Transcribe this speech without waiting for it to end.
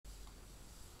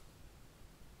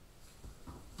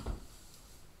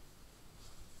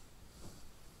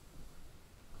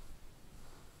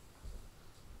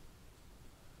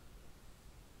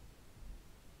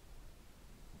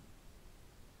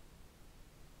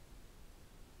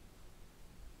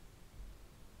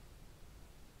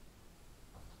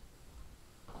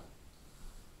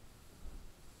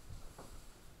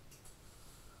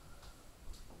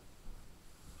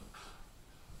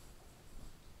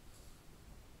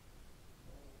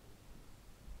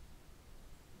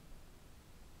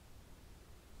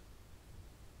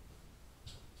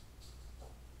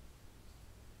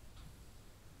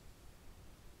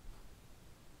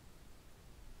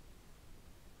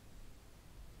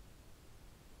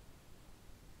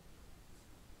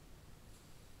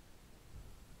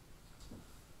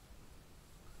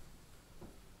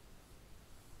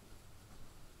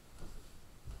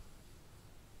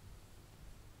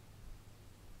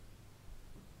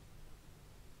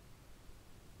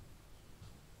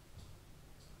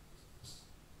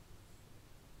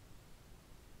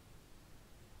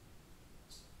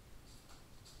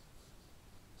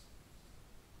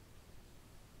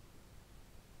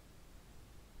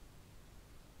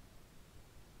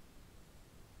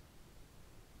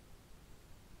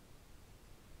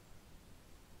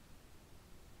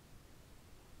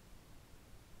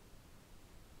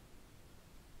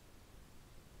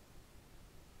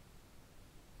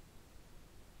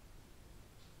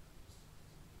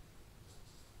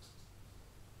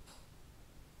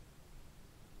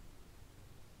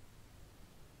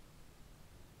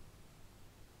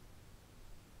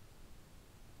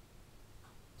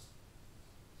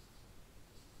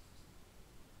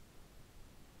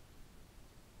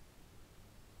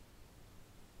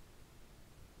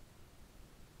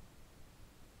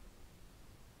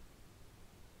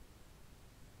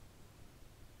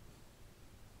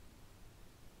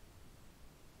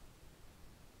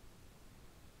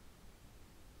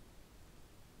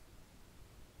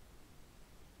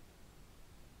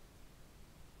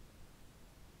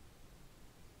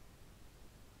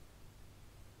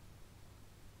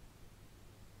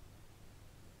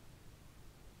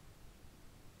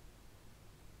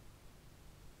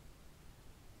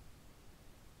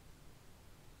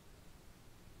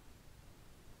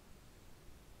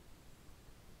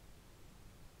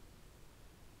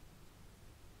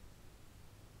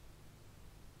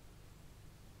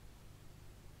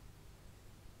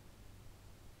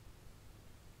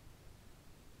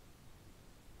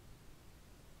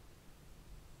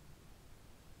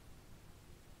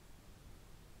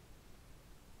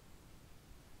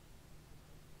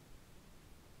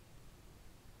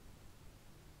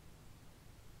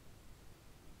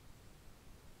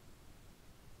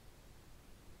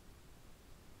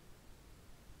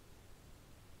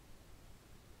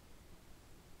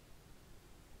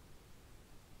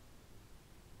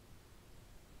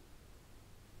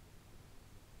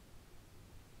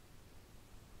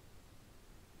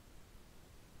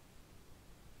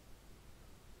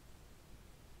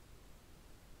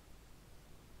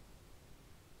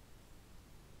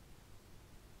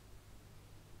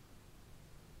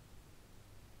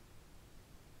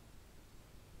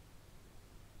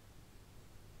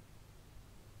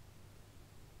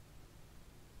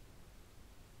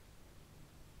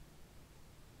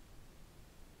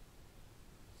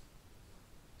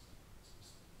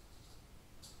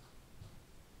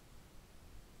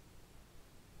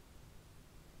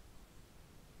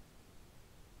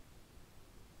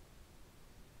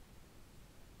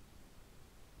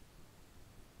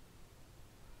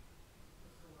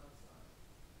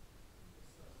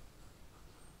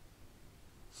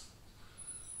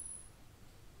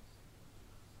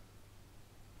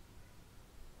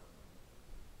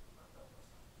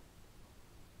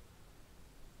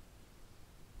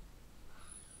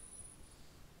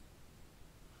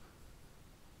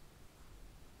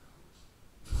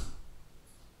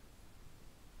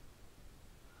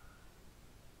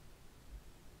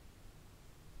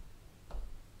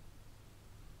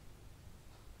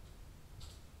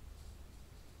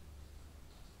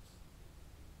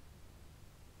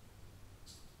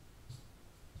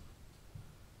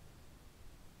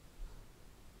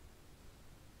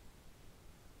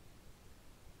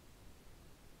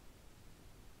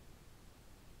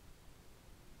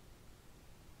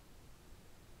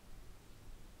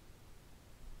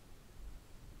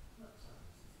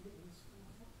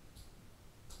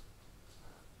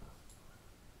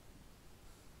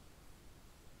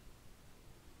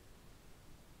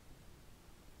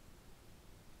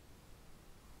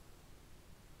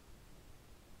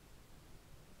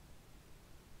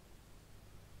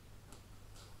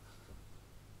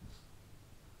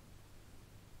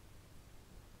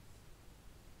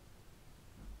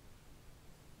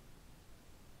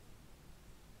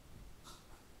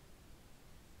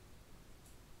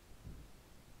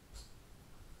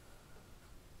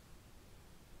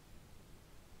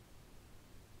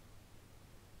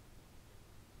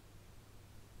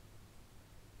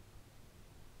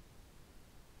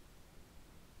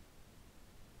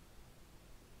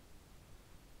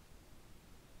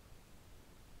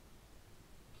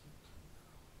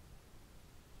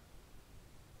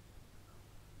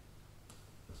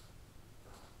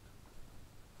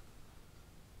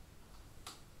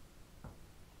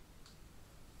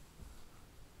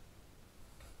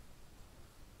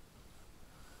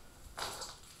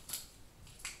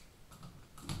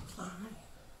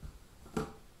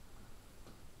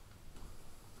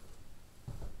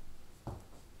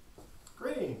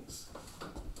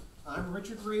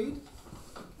Richard Reid,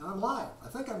 and I'm live. I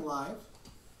think I'm live.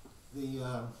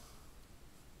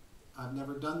 I've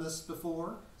never done this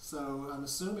before, so I'm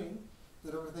assuming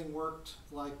that everything worked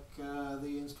like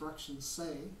the instructions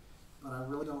say, but I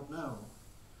really don't know.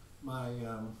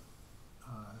 I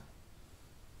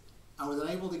was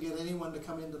unable to get anyone to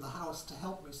come into the house to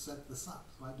help me set this up,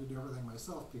 so I had to do everything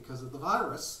myself because of the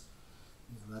virus.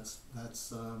 You know, that's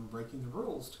breaking the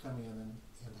rules to come in and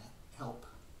help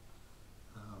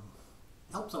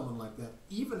someone like that,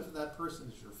 even if that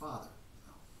person is your father.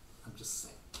 No, I'm just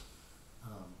saying.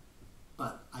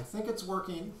 But I think it's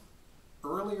working.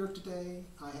 Earlier today,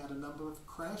 I had a number of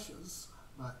crashes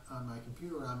on my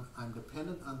computer. I'm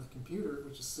dependent on the computer,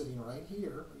 which is sitting right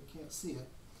here. You can't see it.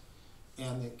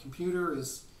 And the computer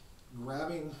is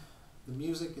grabbing the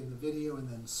music and the video and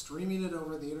then streaming it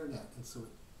over the internet. And so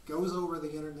it goes over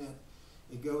the internet,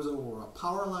 it goes over a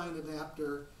power line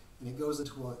adapter, and it goes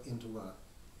into a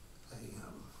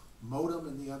modem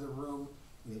in the other room,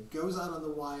 and it goes out on the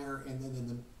wire, and then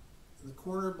in the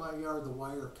corner of my yard, the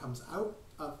wire comes out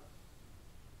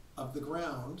of the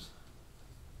ground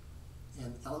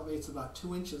and elevates about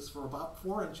 2 inches for about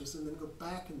 4 inches, and then go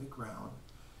back in the ground.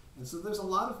 And so there's a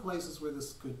lot of places where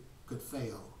this could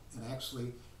fail. And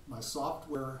actually, my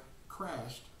software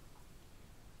crashed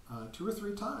 2 or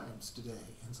 3 times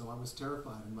today, and so I was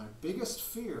terrified. And my biggest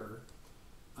fear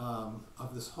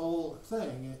of this whole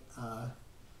thing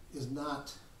is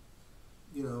not,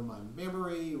 you know, my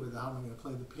memory or how I'm going to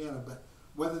play the piano, but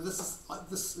whether this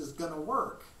is going to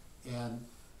work. And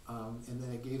then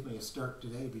it gave me a start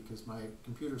today because my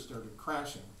computer started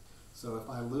crashing. So if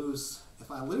I lose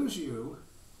you,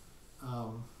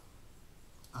 I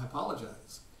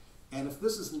apologize. And if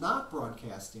this is not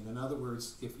broadcasting, in other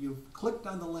words, if you've clicked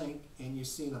on the link and you've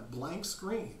seen a blank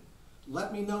screen,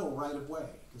 let me know right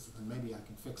away, because then maybe I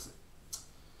can fix it.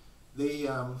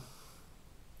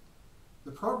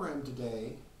 The program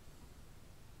today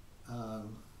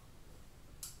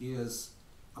is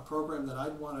a program that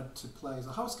I'd wanted to play as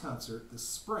a house concert this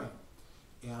spring.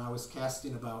 And I was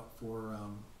casting about for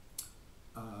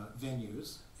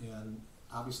venues, and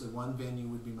obviously one venue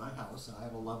would be my house, and I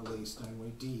have a lovely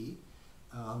Steinway D,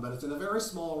 but it's in a very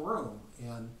small room,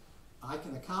 and I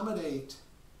can accommodate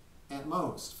at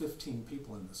most 15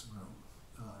 people in this room,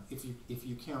 if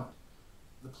you count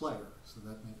the player, so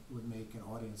that would make an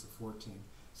audience of 14.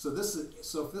 So if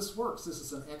this works, this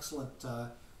is an excellent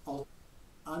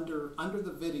under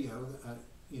the video.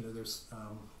 You know, there's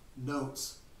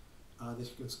notes that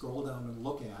you can scroll down and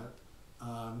look at.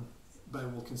 But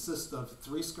it will consist of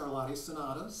 3 Scarlatti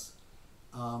sonatas,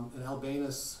 an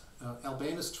Albeniz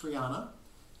Triana,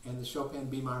 and the Chopin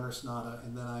B minor sonata,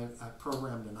 and then I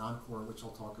programmed an encore, which I'll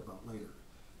talk about later.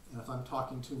 And if I'm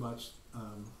talking too much,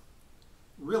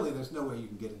 really there's no way you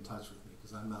can get in touch with me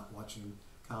because I'm not watching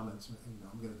comments. You know,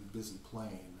 I'm going to be busy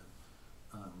playing,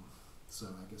 so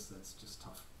I guess that's just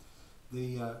tough.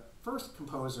 The first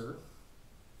composer,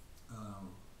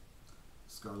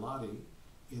 Scarlatti,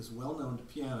 is well known to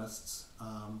pianists.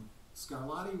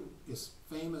 Scarlatti is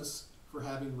famous for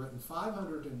having written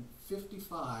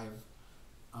 555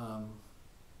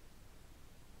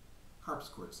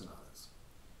 harpsichord sonatas,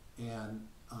 and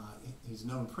he's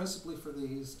known principally for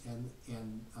these. And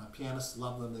pianists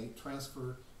love them. They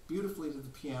transfer beautifully to the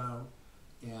piano,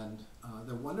 and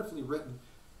they're wonderfully written.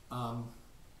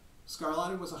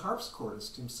 Scarlatti was a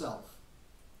harpsichordist himself,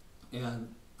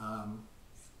 and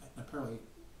apparently.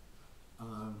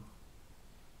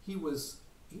 He was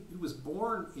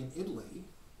born in Italy,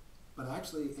 but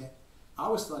actually I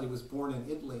always thought he was born in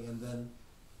Italy and then,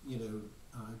 you know,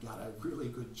 got a really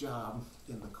good job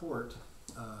in the court,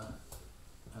 on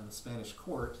the Spanish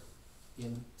court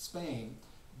in Spain.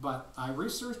 But I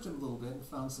researched him a little bit and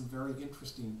found some very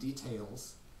interesting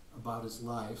details about his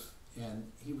life.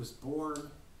 And he was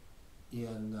born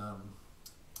in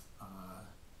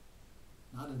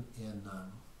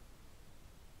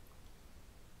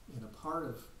in a part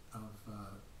of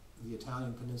the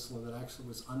Italian peninsula that actually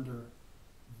was under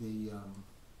the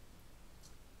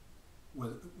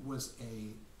was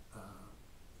a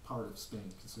part of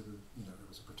Spain, considered, you know, it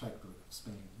was a protectorate of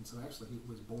Spain, and so actually he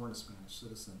was born a Spanish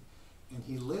citizen, and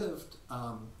he lived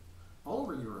all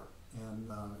over Europe, and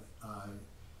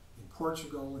in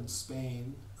Portugal and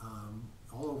Spain,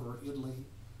 all over Italy,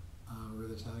 or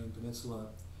the Italian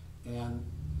peninsula, and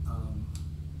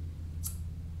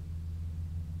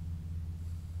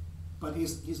but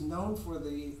he's known for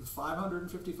the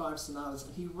 555 sonatas,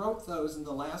 and he wrote those in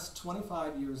the last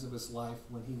 25 years of his life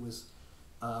when he was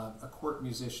a court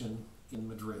musician in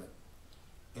Madrid.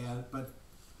 But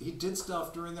he did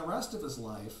stuff during the rest of his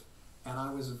life And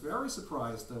I was very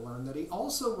surprised to learn that he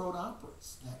also wrote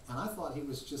operas. And I thought he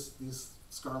was just these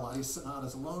Scarlatti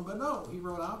sonatas alone, but no, he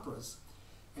wrote operas.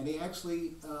 And he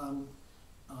actually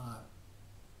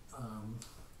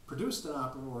produced an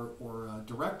opera or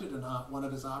directed one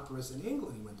of his operas in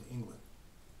England. He went to England.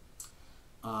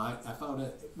 I found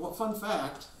a fun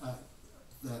fact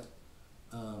that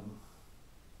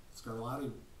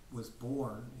Scarlatti was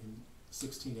born in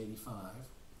 1685,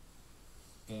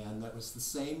 and that was the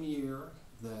same year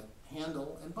that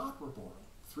Handel and Bach were born,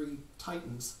 three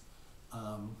titans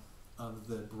of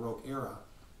the Baroque era.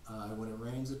 When it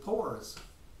rains, it pours,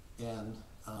 and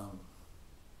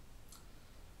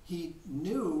he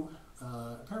knew,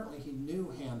 apparently he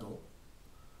knew Handel,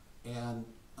 and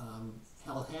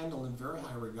held Handel in very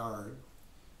high regard,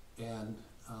 and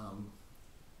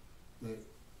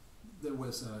there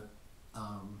was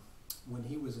when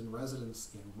he was in residence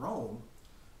in Rome,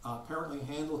 apparently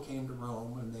Handel came to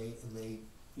Rome, and they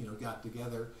got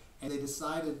together, and they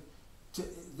decided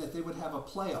that they would have a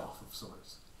playoff of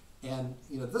sorts. And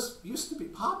this used to be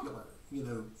popular,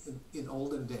 in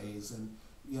olden days, and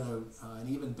and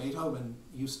even Beethoven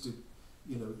used to,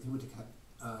 he would have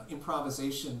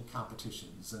improvisation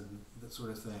competitions and that sort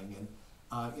of thing.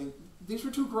 And these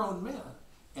were two grown men,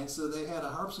 and so they had a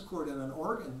harpsichord and an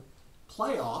organ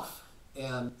playoff.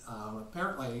 And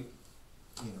apparently,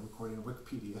 according to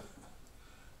Wikipedia,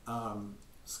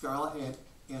 Scarlatti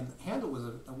and Handel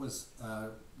was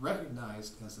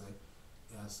recognized as a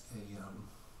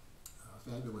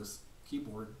fabulous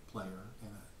keyboard player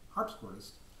and a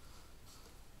harpsichordist.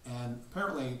 And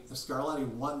apparently, Scarlatti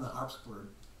won the harpsichord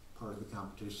part of the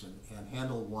competition, and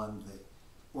Handel won the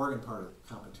organ part of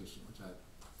the competition, which I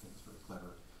think is very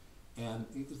clever. And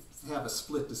to have a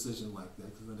split decision like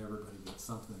that, because then everybody gets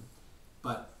something.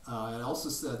 But it also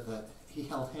said that he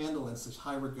held Handel in such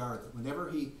high regard that whenever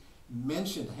he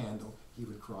mentioned Handel, he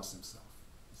would cross himself.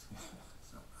 So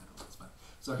I don't know, it's fine.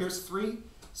 So here's 3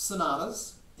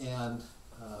 sonatas, and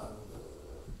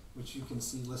which you can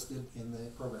see listed in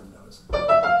the program notice.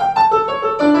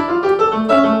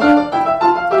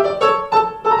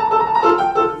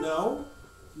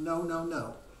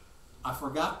 No. I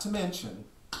forgot to mention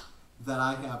that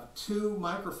I have 2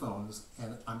 microphones,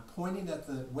 and I'm pointing at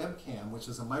the webcam, which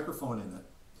has a microphone in it,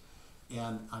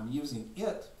 and I'm using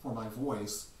it for my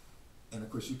voice. And of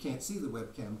course you can't see the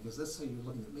webcam because that's how you're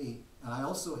looking at me. And I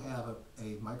also have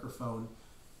a microphone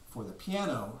for the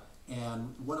piano,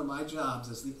 and one of my jobs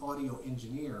as the audio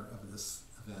engineer of this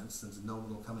event, since no one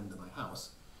will come into my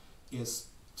house, is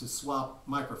to swap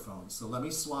microphones. So let me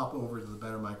swap over to the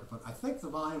better microphone. I think the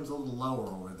volume's a little lower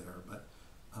over there, but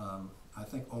I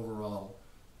think overall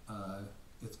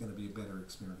it's going to be a better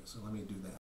experience. So let me do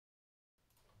that.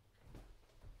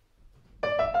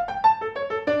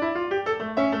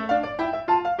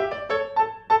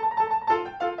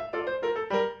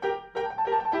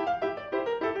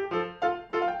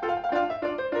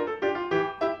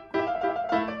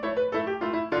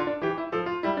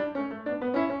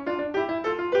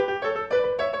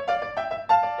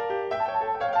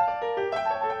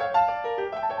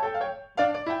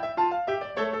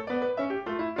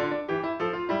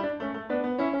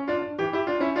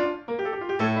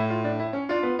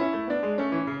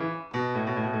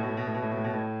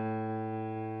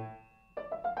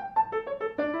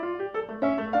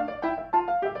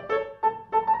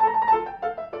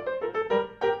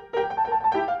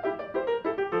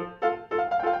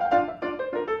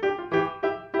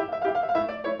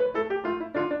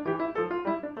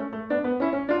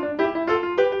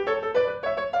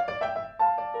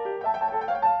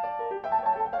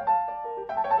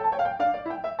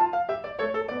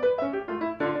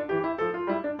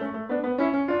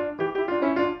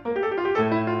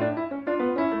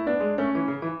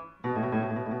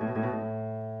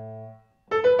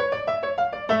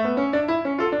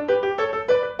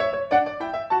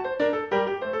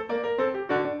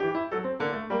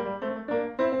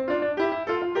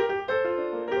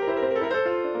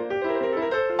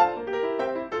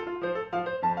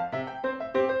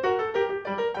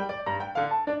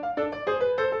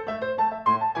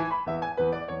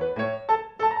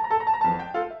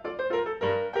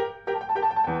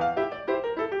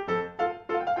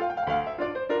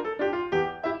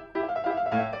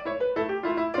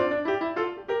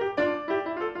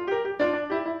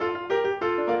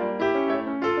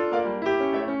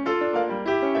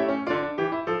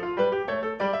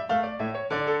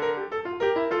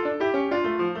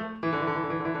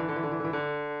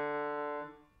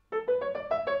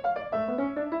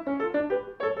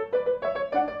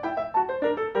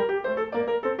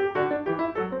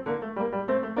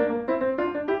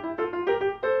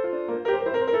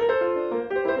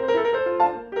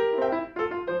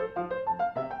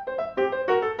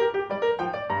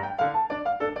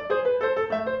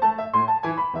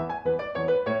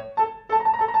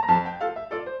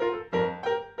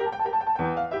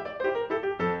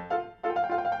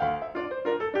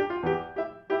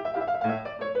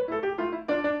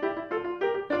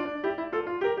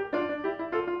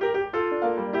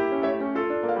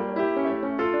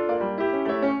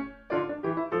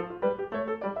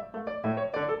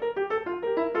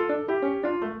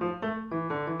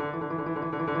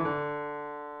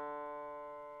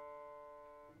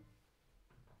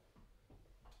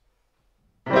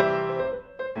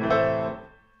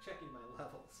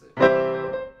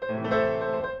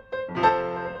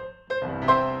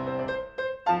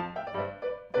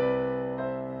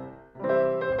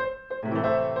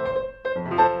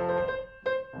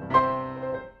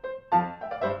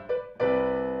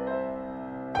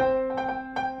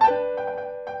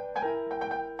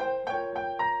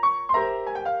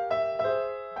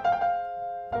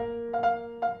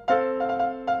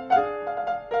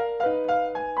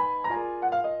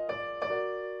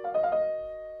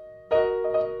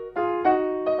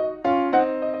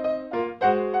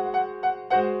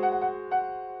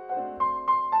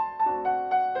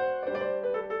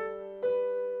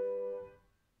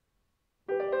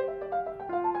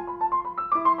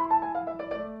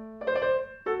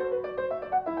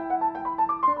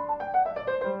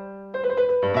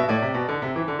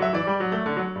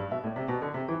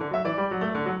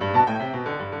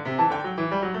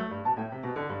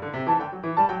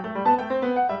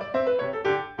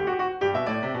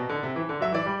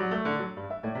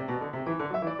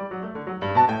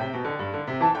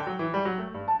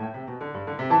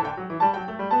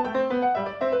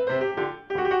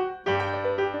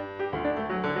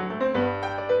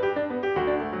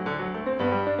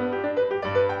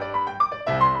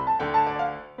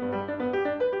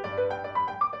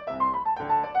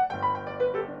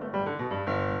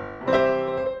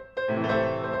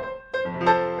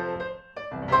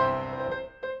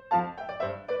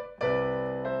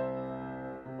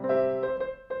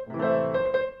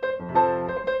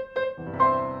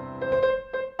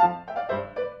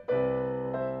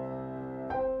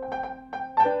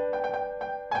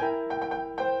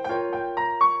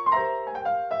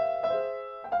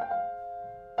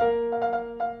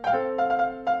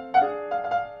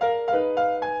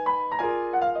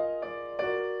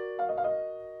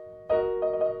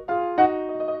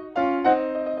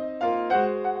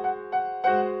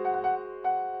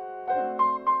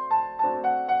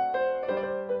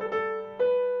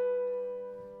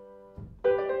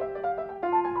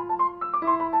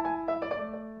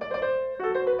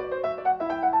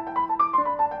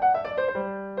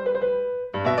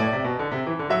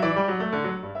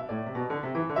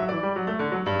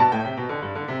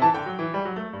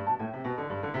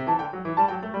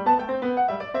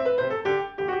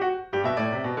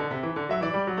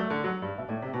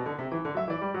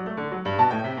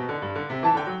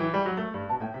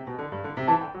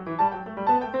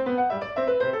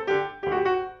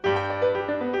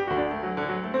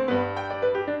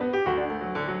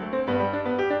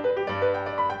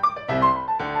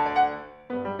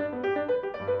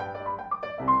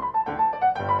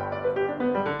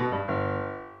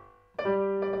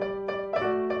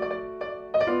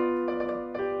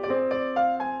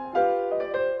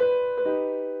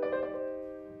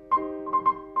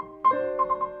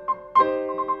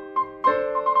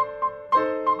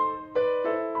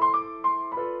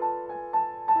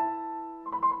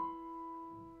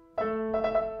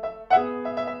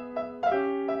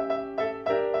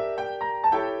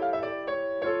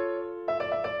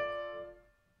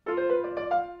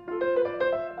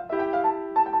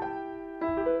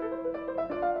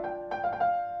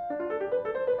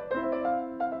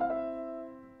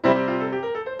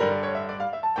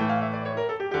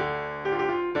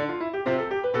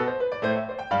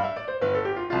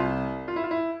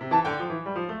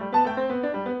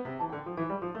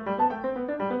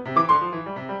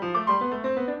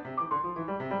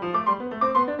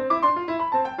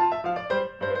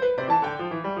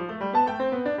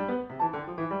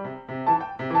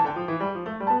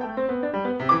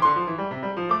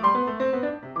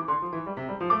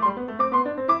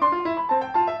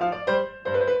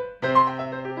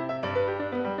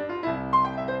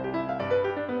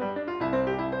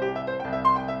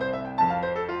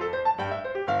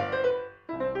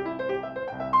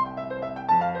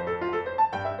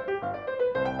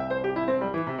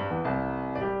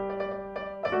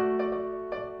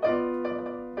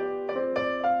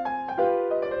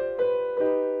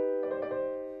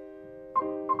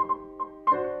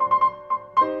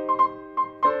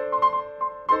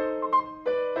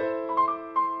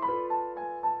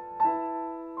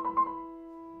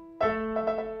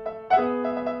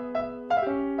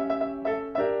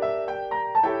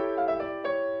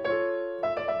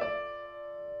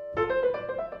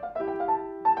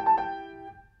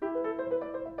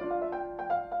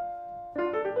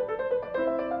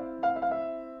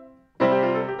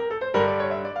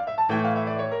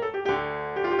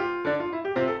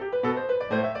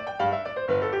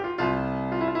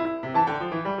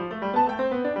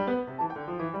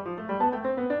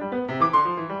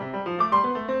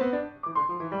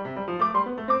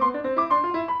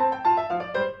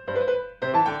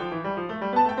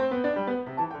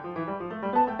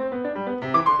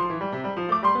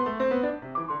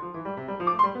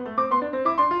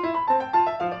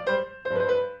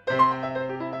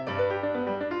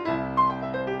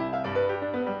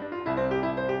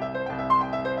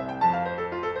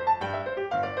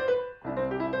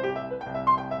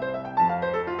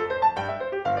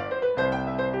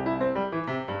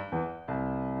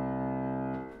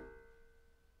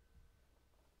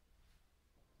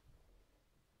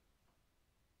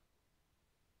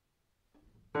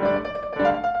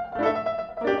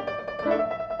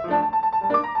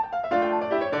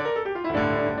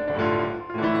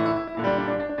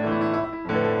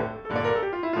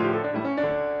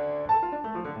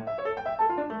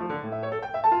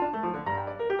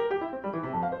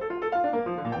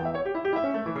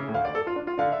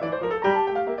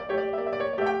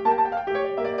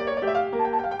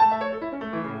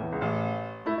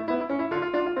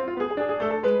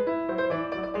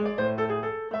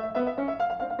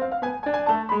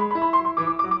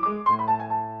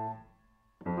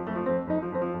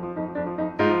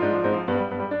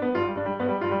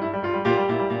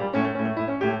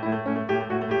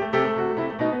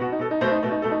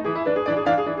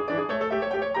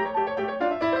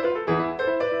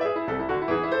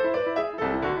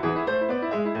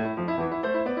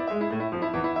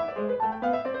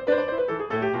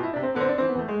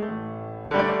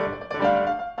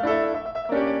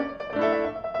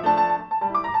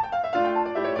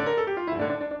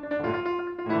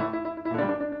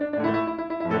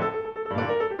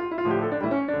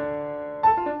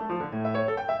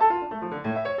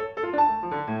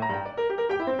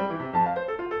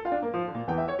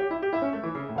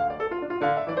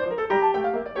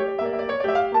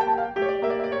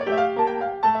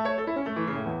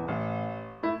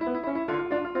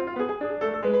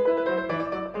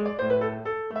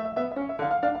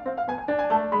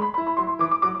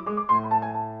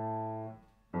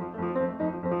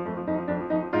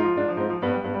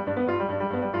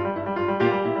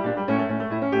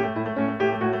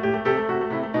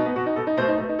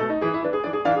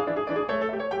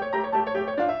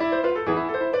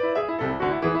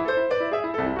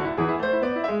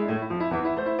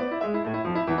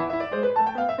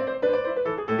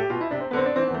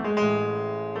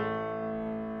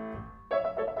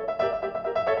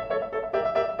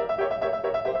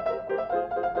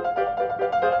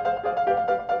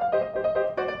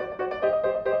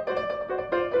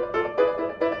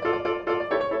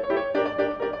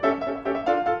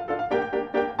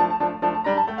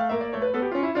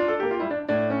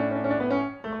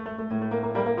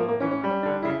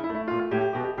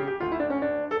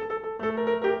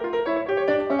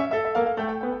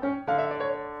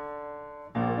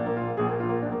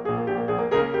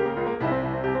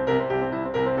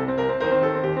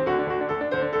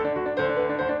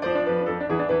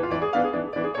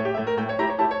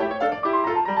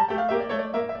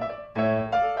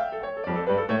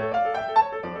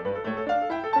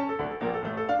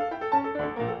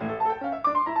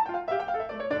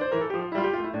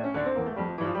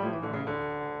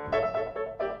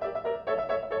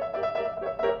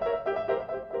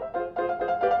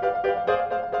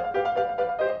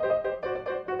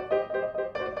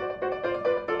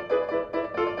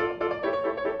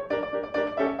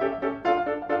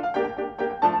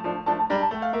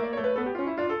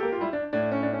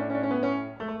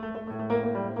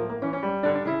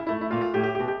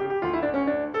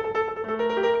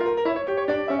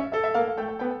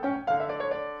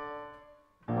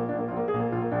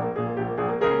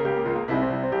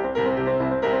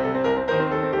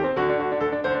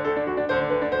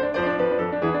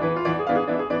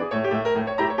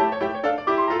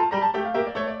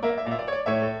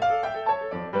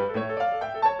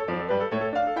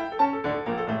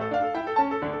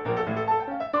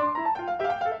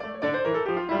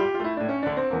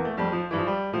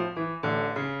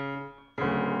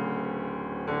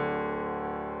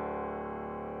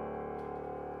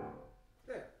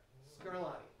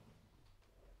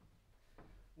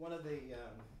 one of the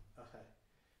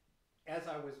as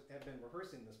I have been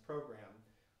rehearsing this program,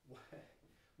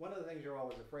 one of the things you're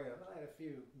always afraid of, I had a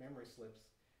few memory slips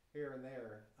here and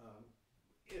there,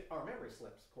 are memory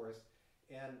slips, of course,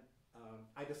 and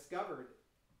I discovered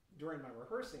during my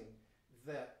rehearsing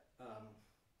that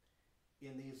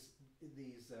in these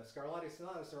Scarlatti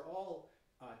sonatas are all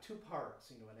two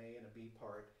parts, an A and a B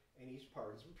part, and each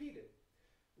part is repeated.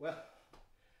 Well,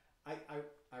 I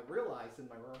realized in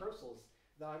my rehearsals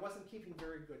that I wasn't keeping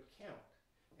very good count.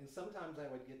 And sometimes I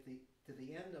would get to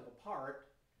the end of a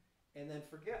part and then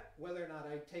forget whether or not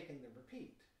I'd taken the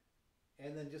repeat.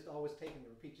 And then just always taking the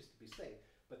repeat just to be safe.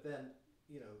 But then,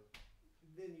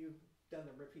 then you've done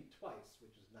the repeat twice,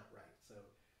 which is not right. So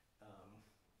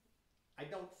I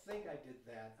don't think I did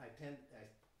that. I tend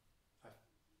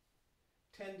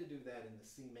to do that in the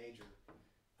C major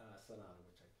sonata,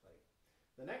 which I played.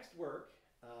 The next work,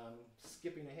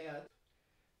 skipping ahead,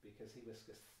 because he was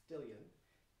Castilian,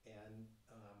 and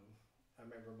I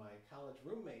remember my college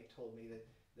roommate told me that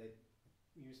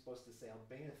you were supposed to say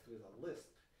Albeniz with a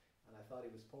lisp, and I thought he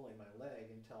was pulling my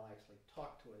leg until I actually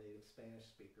talked to a native Spanish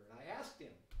speaker, and I asked him,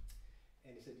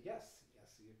 and he said, yes,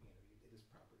 it is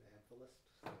proper to have the lisp.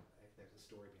 So there's a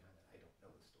story behind it. I don't know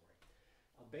the story.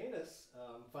 Albeniz,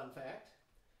 fun fact,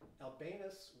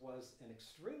 Albeniz was an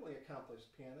extremely accomplished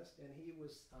pianist, and he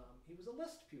was a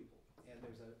Liszt pupil. And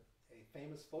there's a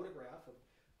famous photograph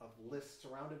of Liszt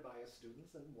surrounded by his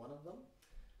students, and one of them,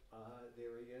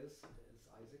 there he is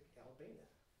Isaac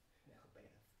Albeniz.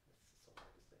 That's so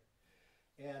hard to say.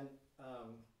 And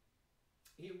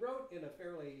he wrote in a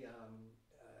fairly,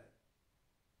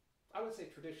 I would say,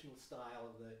 traditional style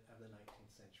of the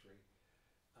 19th century.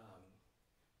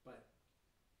 But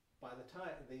by the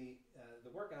time the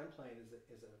work I'm playing is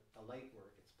a late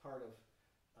work. It's part of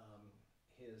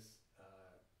his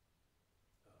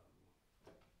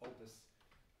opus,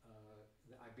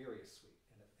 the Iberia suite,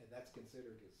 and that's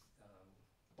considered his,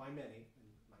 by many, and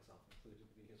myself included,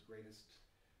 to be his greatest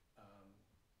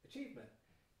achievement.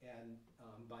 And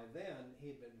by then, he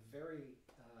had been very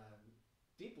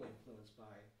deeply influenced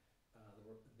by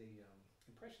the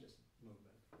Impressionist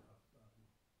movement of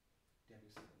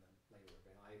Debussy and then later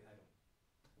Ravel. I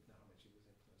don't know how much he was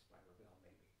influenced by Ravel,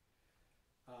 maybe.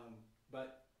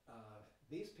 But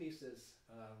these pieces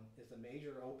is a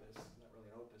major opus, not really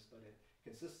an opus, but it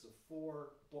consists of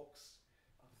 4 books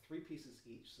of 3 pieces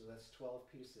each, so that's 12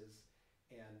 pieces.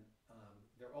 And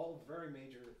they're all very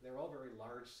major, they're all very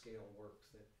large scale works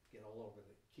that get all over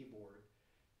the keyboard.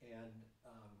 And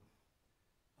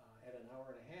at an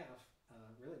hour and a half,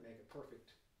 really make a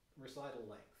perfect recital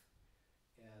length.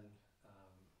 And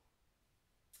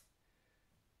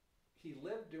he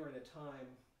lived during a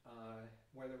time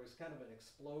where there was kind of an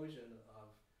explosion of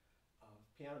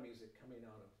piano music coming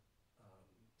out of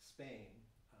Spain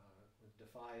with De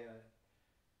Falla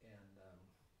and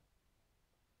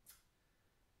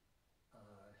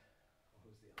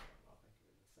who's the other one? I'll think of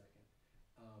it in a second.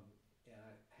 And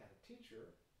I had a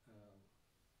teacher,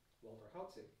 Walter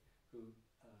Hautzig, who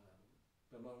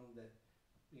bemoaned that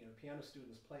piano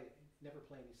students never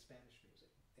play any Spanish music.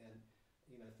 And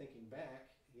thinking back,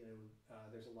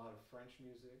 there's a lot of French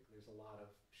music, there's a lot of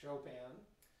Chopin,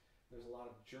 there's a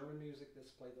lot of German music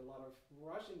that's played, there's a lot of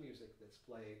Russian music that's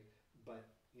played, but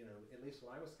at least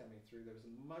when I was coming through, there was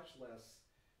much less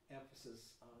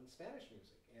emphasis on Spanish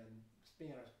music and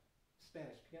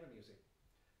Spanish piano music.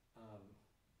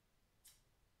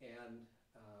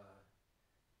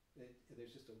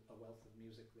 There's just a wealth of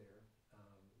music there.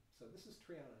 So this is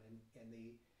Triana, and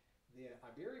the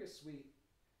Iberia suite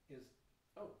is,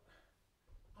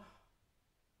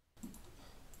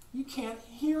 You can't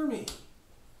hear me.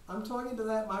 I'm talking to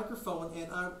that microphone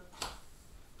and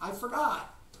I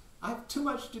forgot. I have too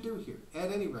much to do here.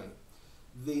 At any rate,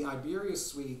 the Iberia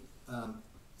suite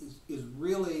is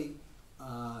really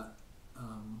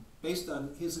based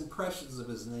on his impressions of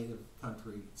his native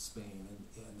country, Spain,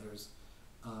 and there's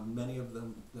many of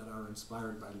them that are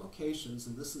inspired by locations,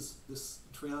 and this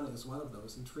Triana is one of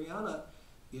those. And Triana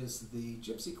is the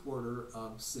gypsy quarter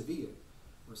of Seville,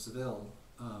 or Seville,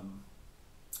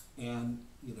 and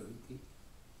he,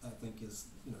 I think, is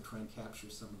trying to capture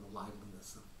some of the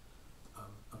liveliness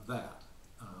of that,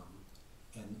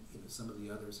 and some of the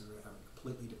others are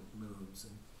completely different moods,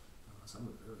 and some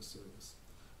are very serious.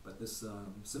 But this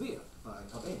Sevilla by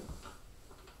Albeniz.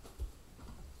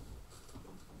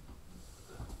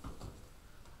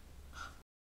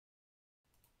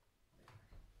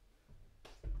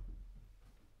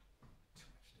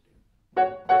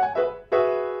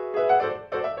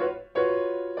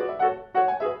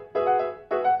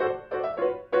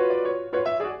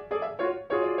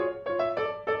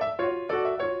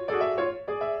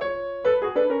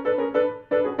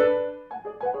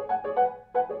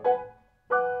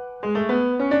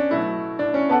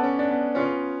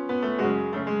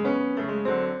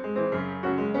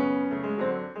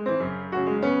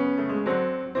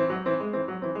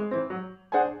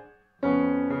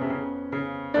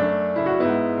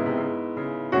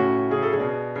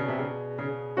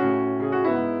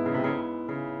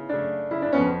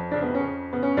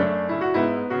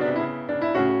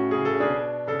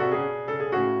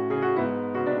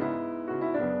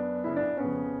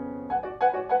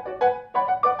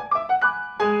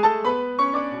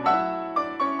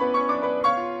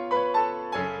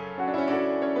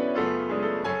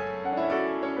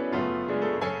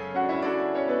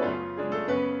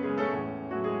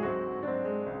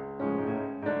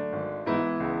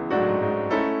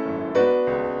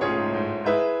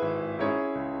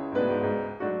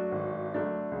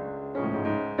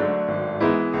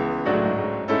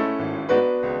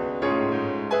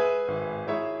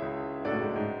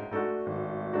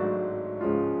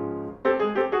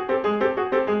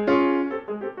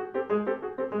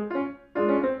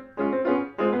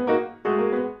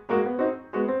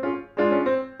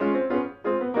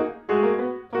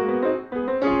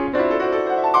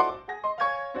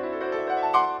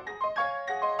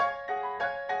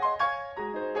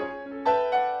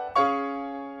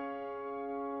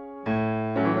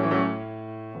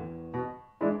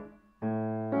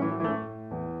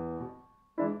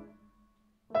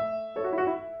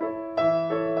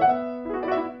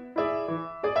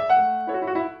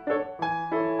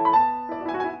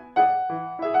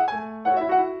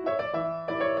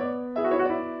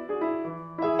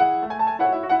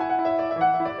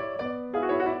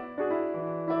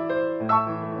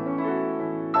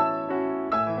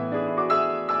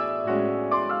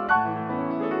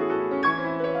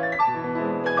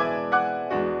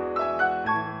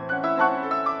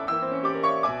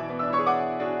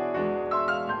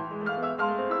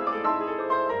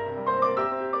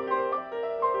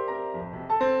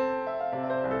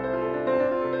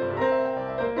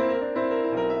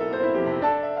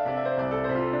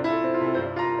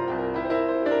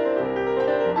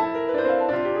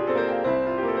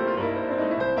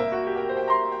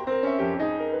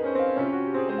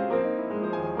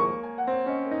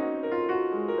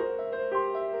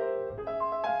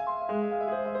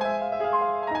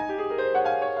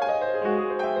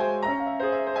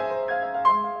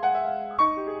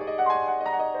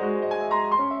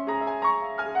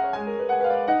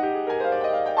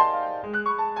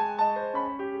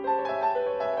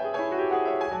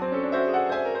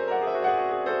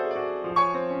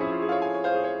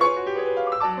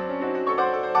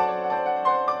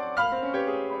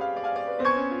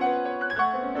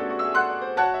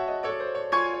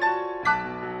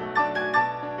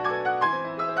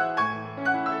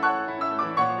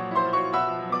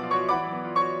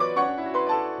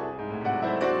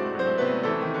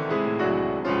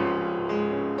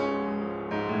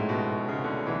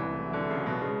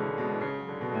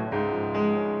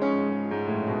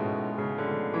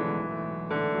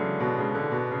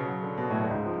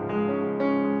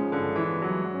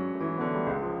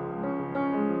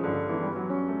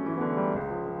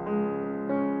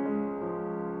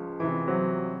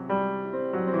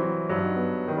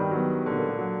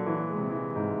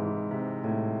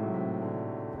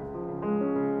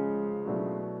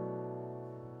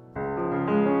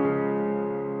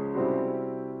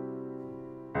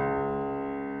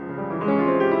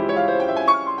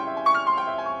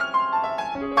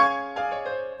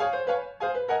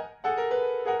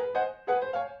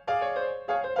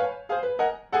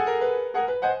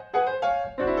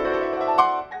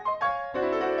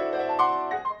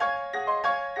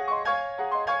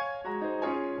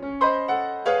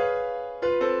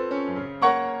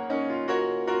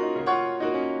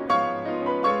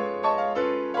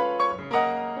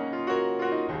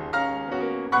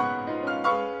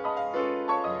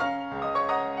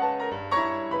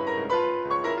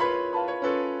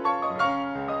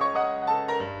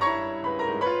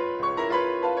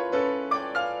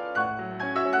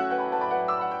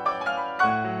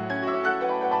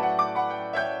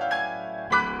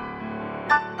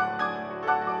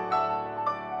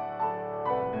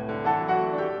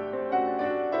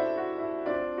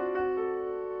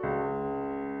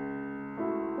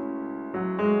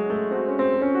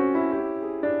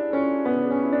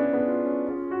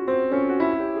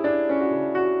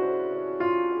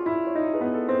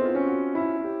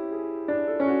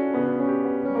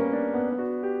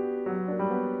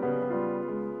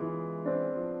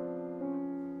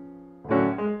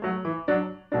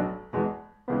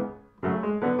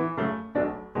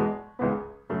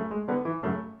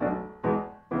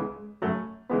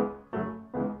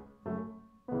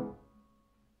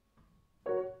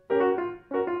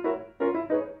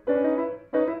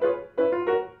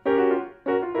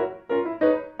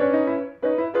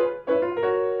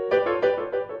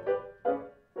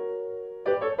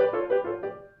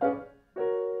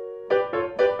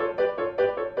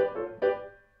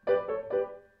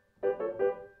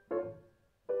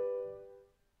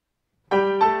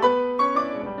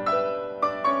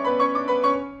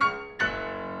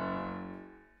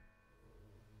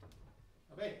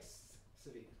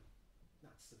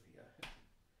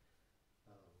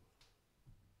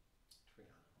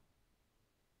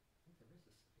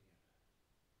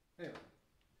 Anyway,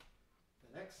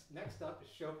 the next up is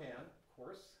Chopin, of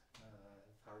course.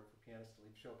 It's hard for pianists to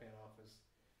leave Chopin off his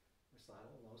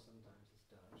recital, although sometimes it's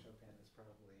done. Chopin is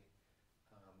probably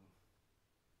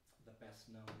the best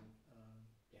known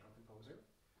piano composer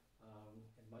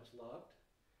and much loved.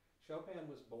 Chopin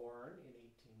was born in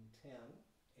 1810,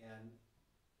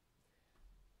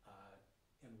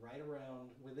 and right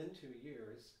around within 2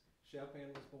 years,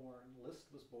 Chopin was born, Liszt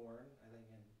was born, I think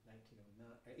in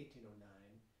 1809.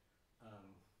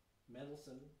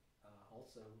 Mendelssohn,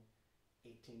 also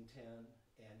 1810,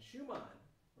 and Schumann,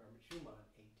 Robert Schumann,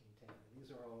 1810. And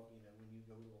these are all, when you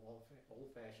go to an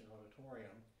old-fashioned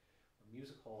auditorium or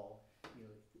music hall,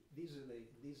 these are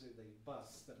the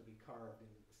busts that will be carved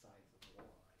into the sides of the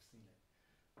wall. I've seen it,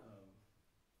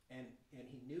 and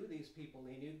he knew these people.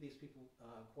 He knew these people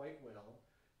quite well.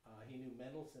 He knew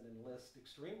Mendelssohn and Liszt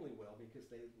extremely well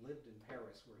because they lived in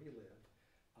Paris, where he lived.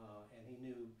 And he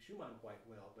knew Schumann quite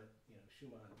well, but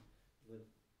Schumann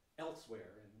lived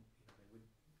elsewhere, and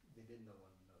they didn't know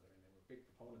one another, and they were big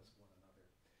proponents of one another.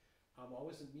 I'm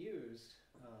always amused.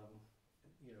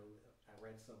 I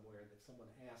read somewhere that someone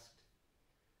asked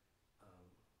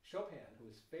Chopin who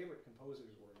his favorite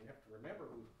composers were. And you have to remember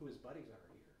who his buddies are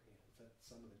here.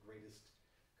 Some of the greatest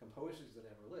composers that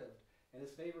ever lived, and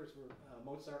his favorites were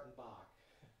Mozart and Bach.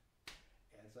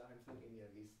 And so I'm thinking,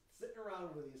 he's sitting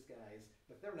around with these guys,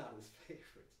 but they're not his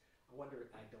favorites. I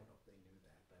don't know if they knew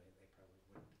that, but they probably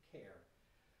wouldn't care.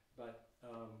 But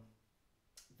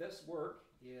this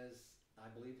work is, I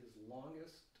believe, his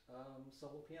longest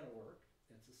solo piano work.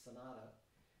 It's a sonata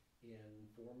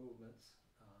in 4 movements.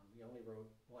 He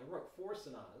wrote 4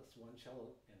 sonatas, 1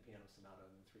 cello and piano sonata,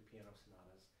 and 3 piano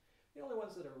sonatas. The only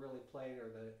ones that are really played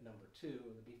are the number 2,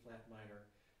 the B-flat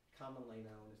minor, commonly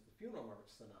known as the funeral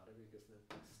march sonata, because the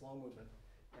slow movement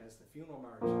has the funeral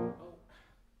march.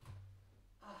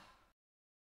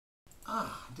 I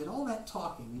did all that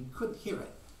talking and you couldn't hear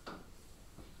it.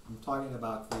 I'm talking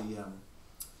about the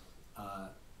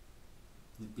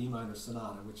B minor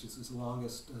sonata, which is his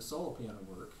longest solo piano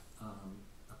work.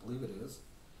 I believe it is.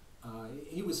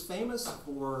 He was famous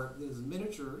for his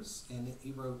miniatures, and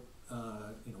he wrote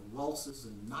waltzes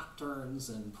and nocturnes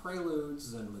and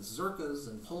preludes and mazurkas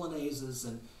and polonaises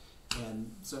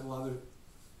and several other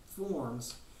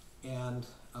forms, and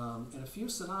a few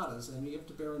sonatas. And you have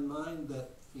to bear in mind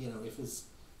that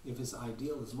if his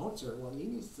ideal is Mozart, well, he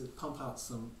needs to pump out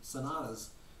some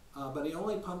sonatas, but he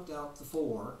only pumped out the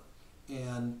 4,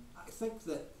 and I think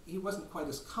that he wasn't quite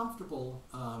as comfortable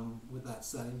with that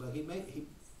setting, but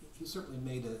he certainly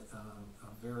made a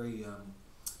very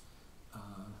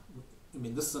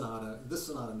this sonata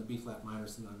and the B-flat minor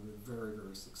sonata were very,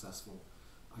 very successful.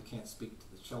 I can't speak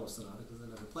to the cello sonata because I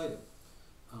never played it.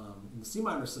 And the C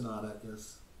minor sonata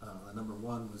is number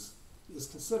 1 is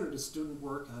considered a student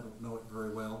work. I don't know it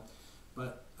very well,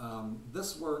 but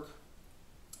this work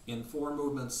in 4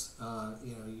 movements,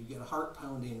 you get a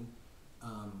heart-pounding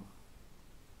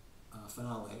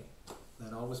finale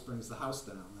that always brings the house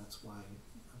down. That's why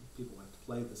people like to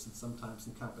play this, and sometimes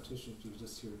in competitions you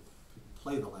just hear people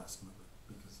play the last movement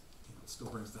because it still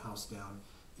brings the house down,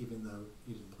 even though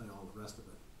you didn't play all the rest of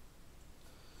it.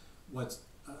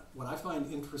 What I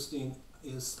find interesting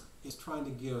is trying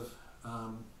to give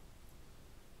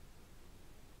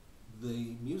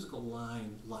the musical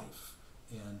line life,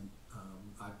 and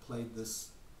I've played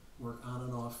this work on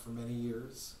and off for many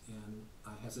years, and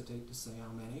I hesitate to say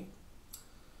how many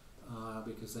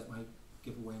because that might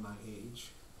give away my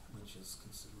age, which is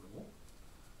considerable.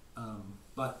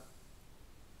 But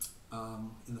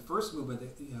in the first movement,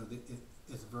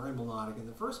 it's very melodic. And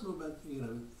the first movement, you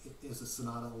know, is a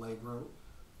sonata allegro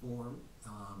form.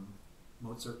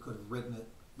 Mozart could have written it.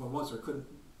 Well, Mozart couldn't.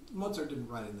 Mozart didn't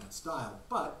write in that style.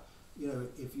 But you know,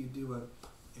 if you do a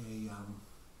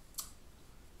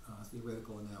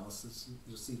theoretical analysis,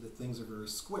 you'll see that things are very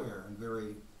square and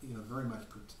very, you know, very much,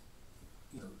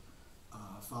 you know,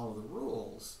 follow the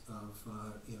rules of,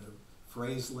 you know,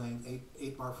 phrase length,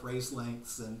 eight bar phrase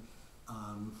lengths, and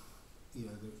you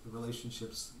know, the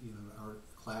relationships, you know, are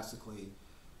classically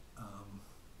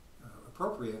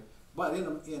appropriate, but in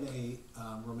a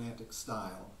romantic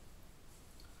style.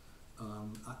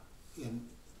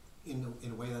 In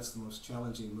a way, that's the most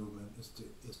challenging movement, is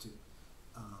to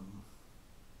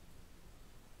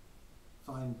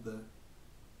find the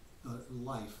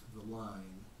life, the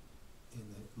line, in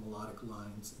the melodic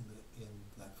lines in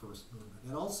that first movement.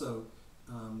 And also,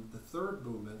 the third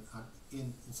movement,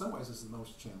 in some ways, is the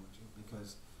most challenging,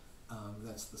 because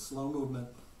that's the slow movement,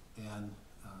 and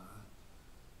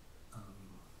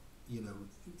you know,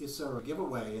 it's sort of a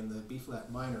giveaway in the B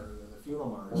flat minor, the funeral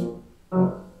march. You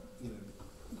know,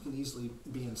 you can easily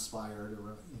be inspired,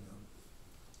 or you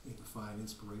know, find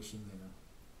inspiration there.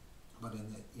 But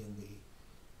in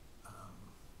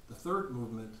the third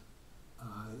movement,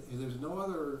 there's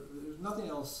nothing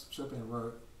else Chopin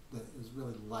wrote that is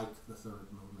really like the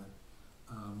third movement.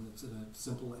 It's in a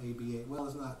simple ABA. Well,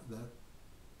 it's not that.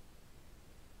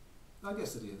 I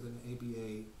guess it is an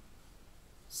ABA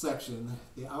section.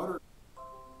 The outer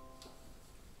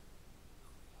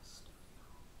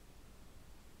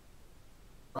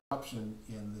eruption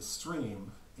in the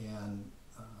stream, and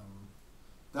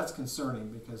that's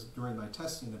concerning, because during my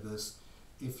testing of this,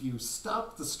 if you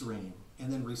stop the stream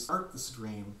and then restart the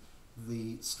stream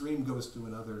goes to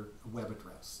another web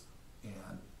address,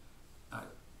 and I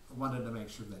wanted to make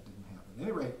sure that didn't happen. At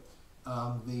any rate,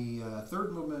 the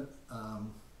third movement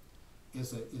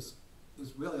is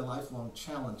really a lifelong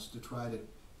challenge to try to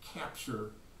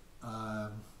capture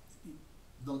the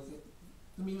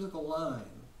musical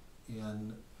line.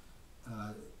 And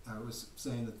I was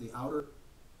saying that the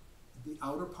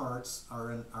outer parts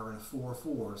are in a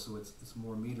 4/4, so it's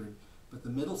more metered, but the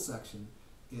middle section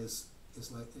is in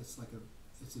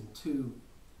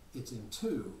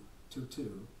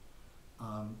 2/2,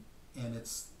 and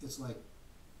it's like,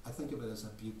 I think of it as a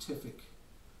beatific,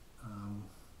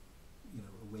 you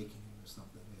know, awakening or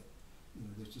something. You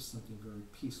know, there's just something very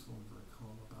peaceful and very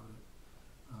calm about it.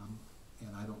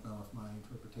 And I don't know if my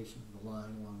interpretation of the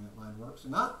line along that line works or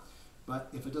not, but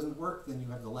if it doesn't work, then you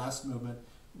have the last movement,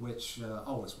 which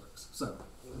always works. So,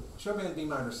 Chopin B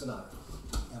minor sonata.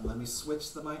 And let me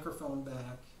switch the microphone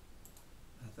back.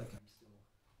 I think I'm still,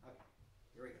 okay,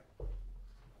 here we go.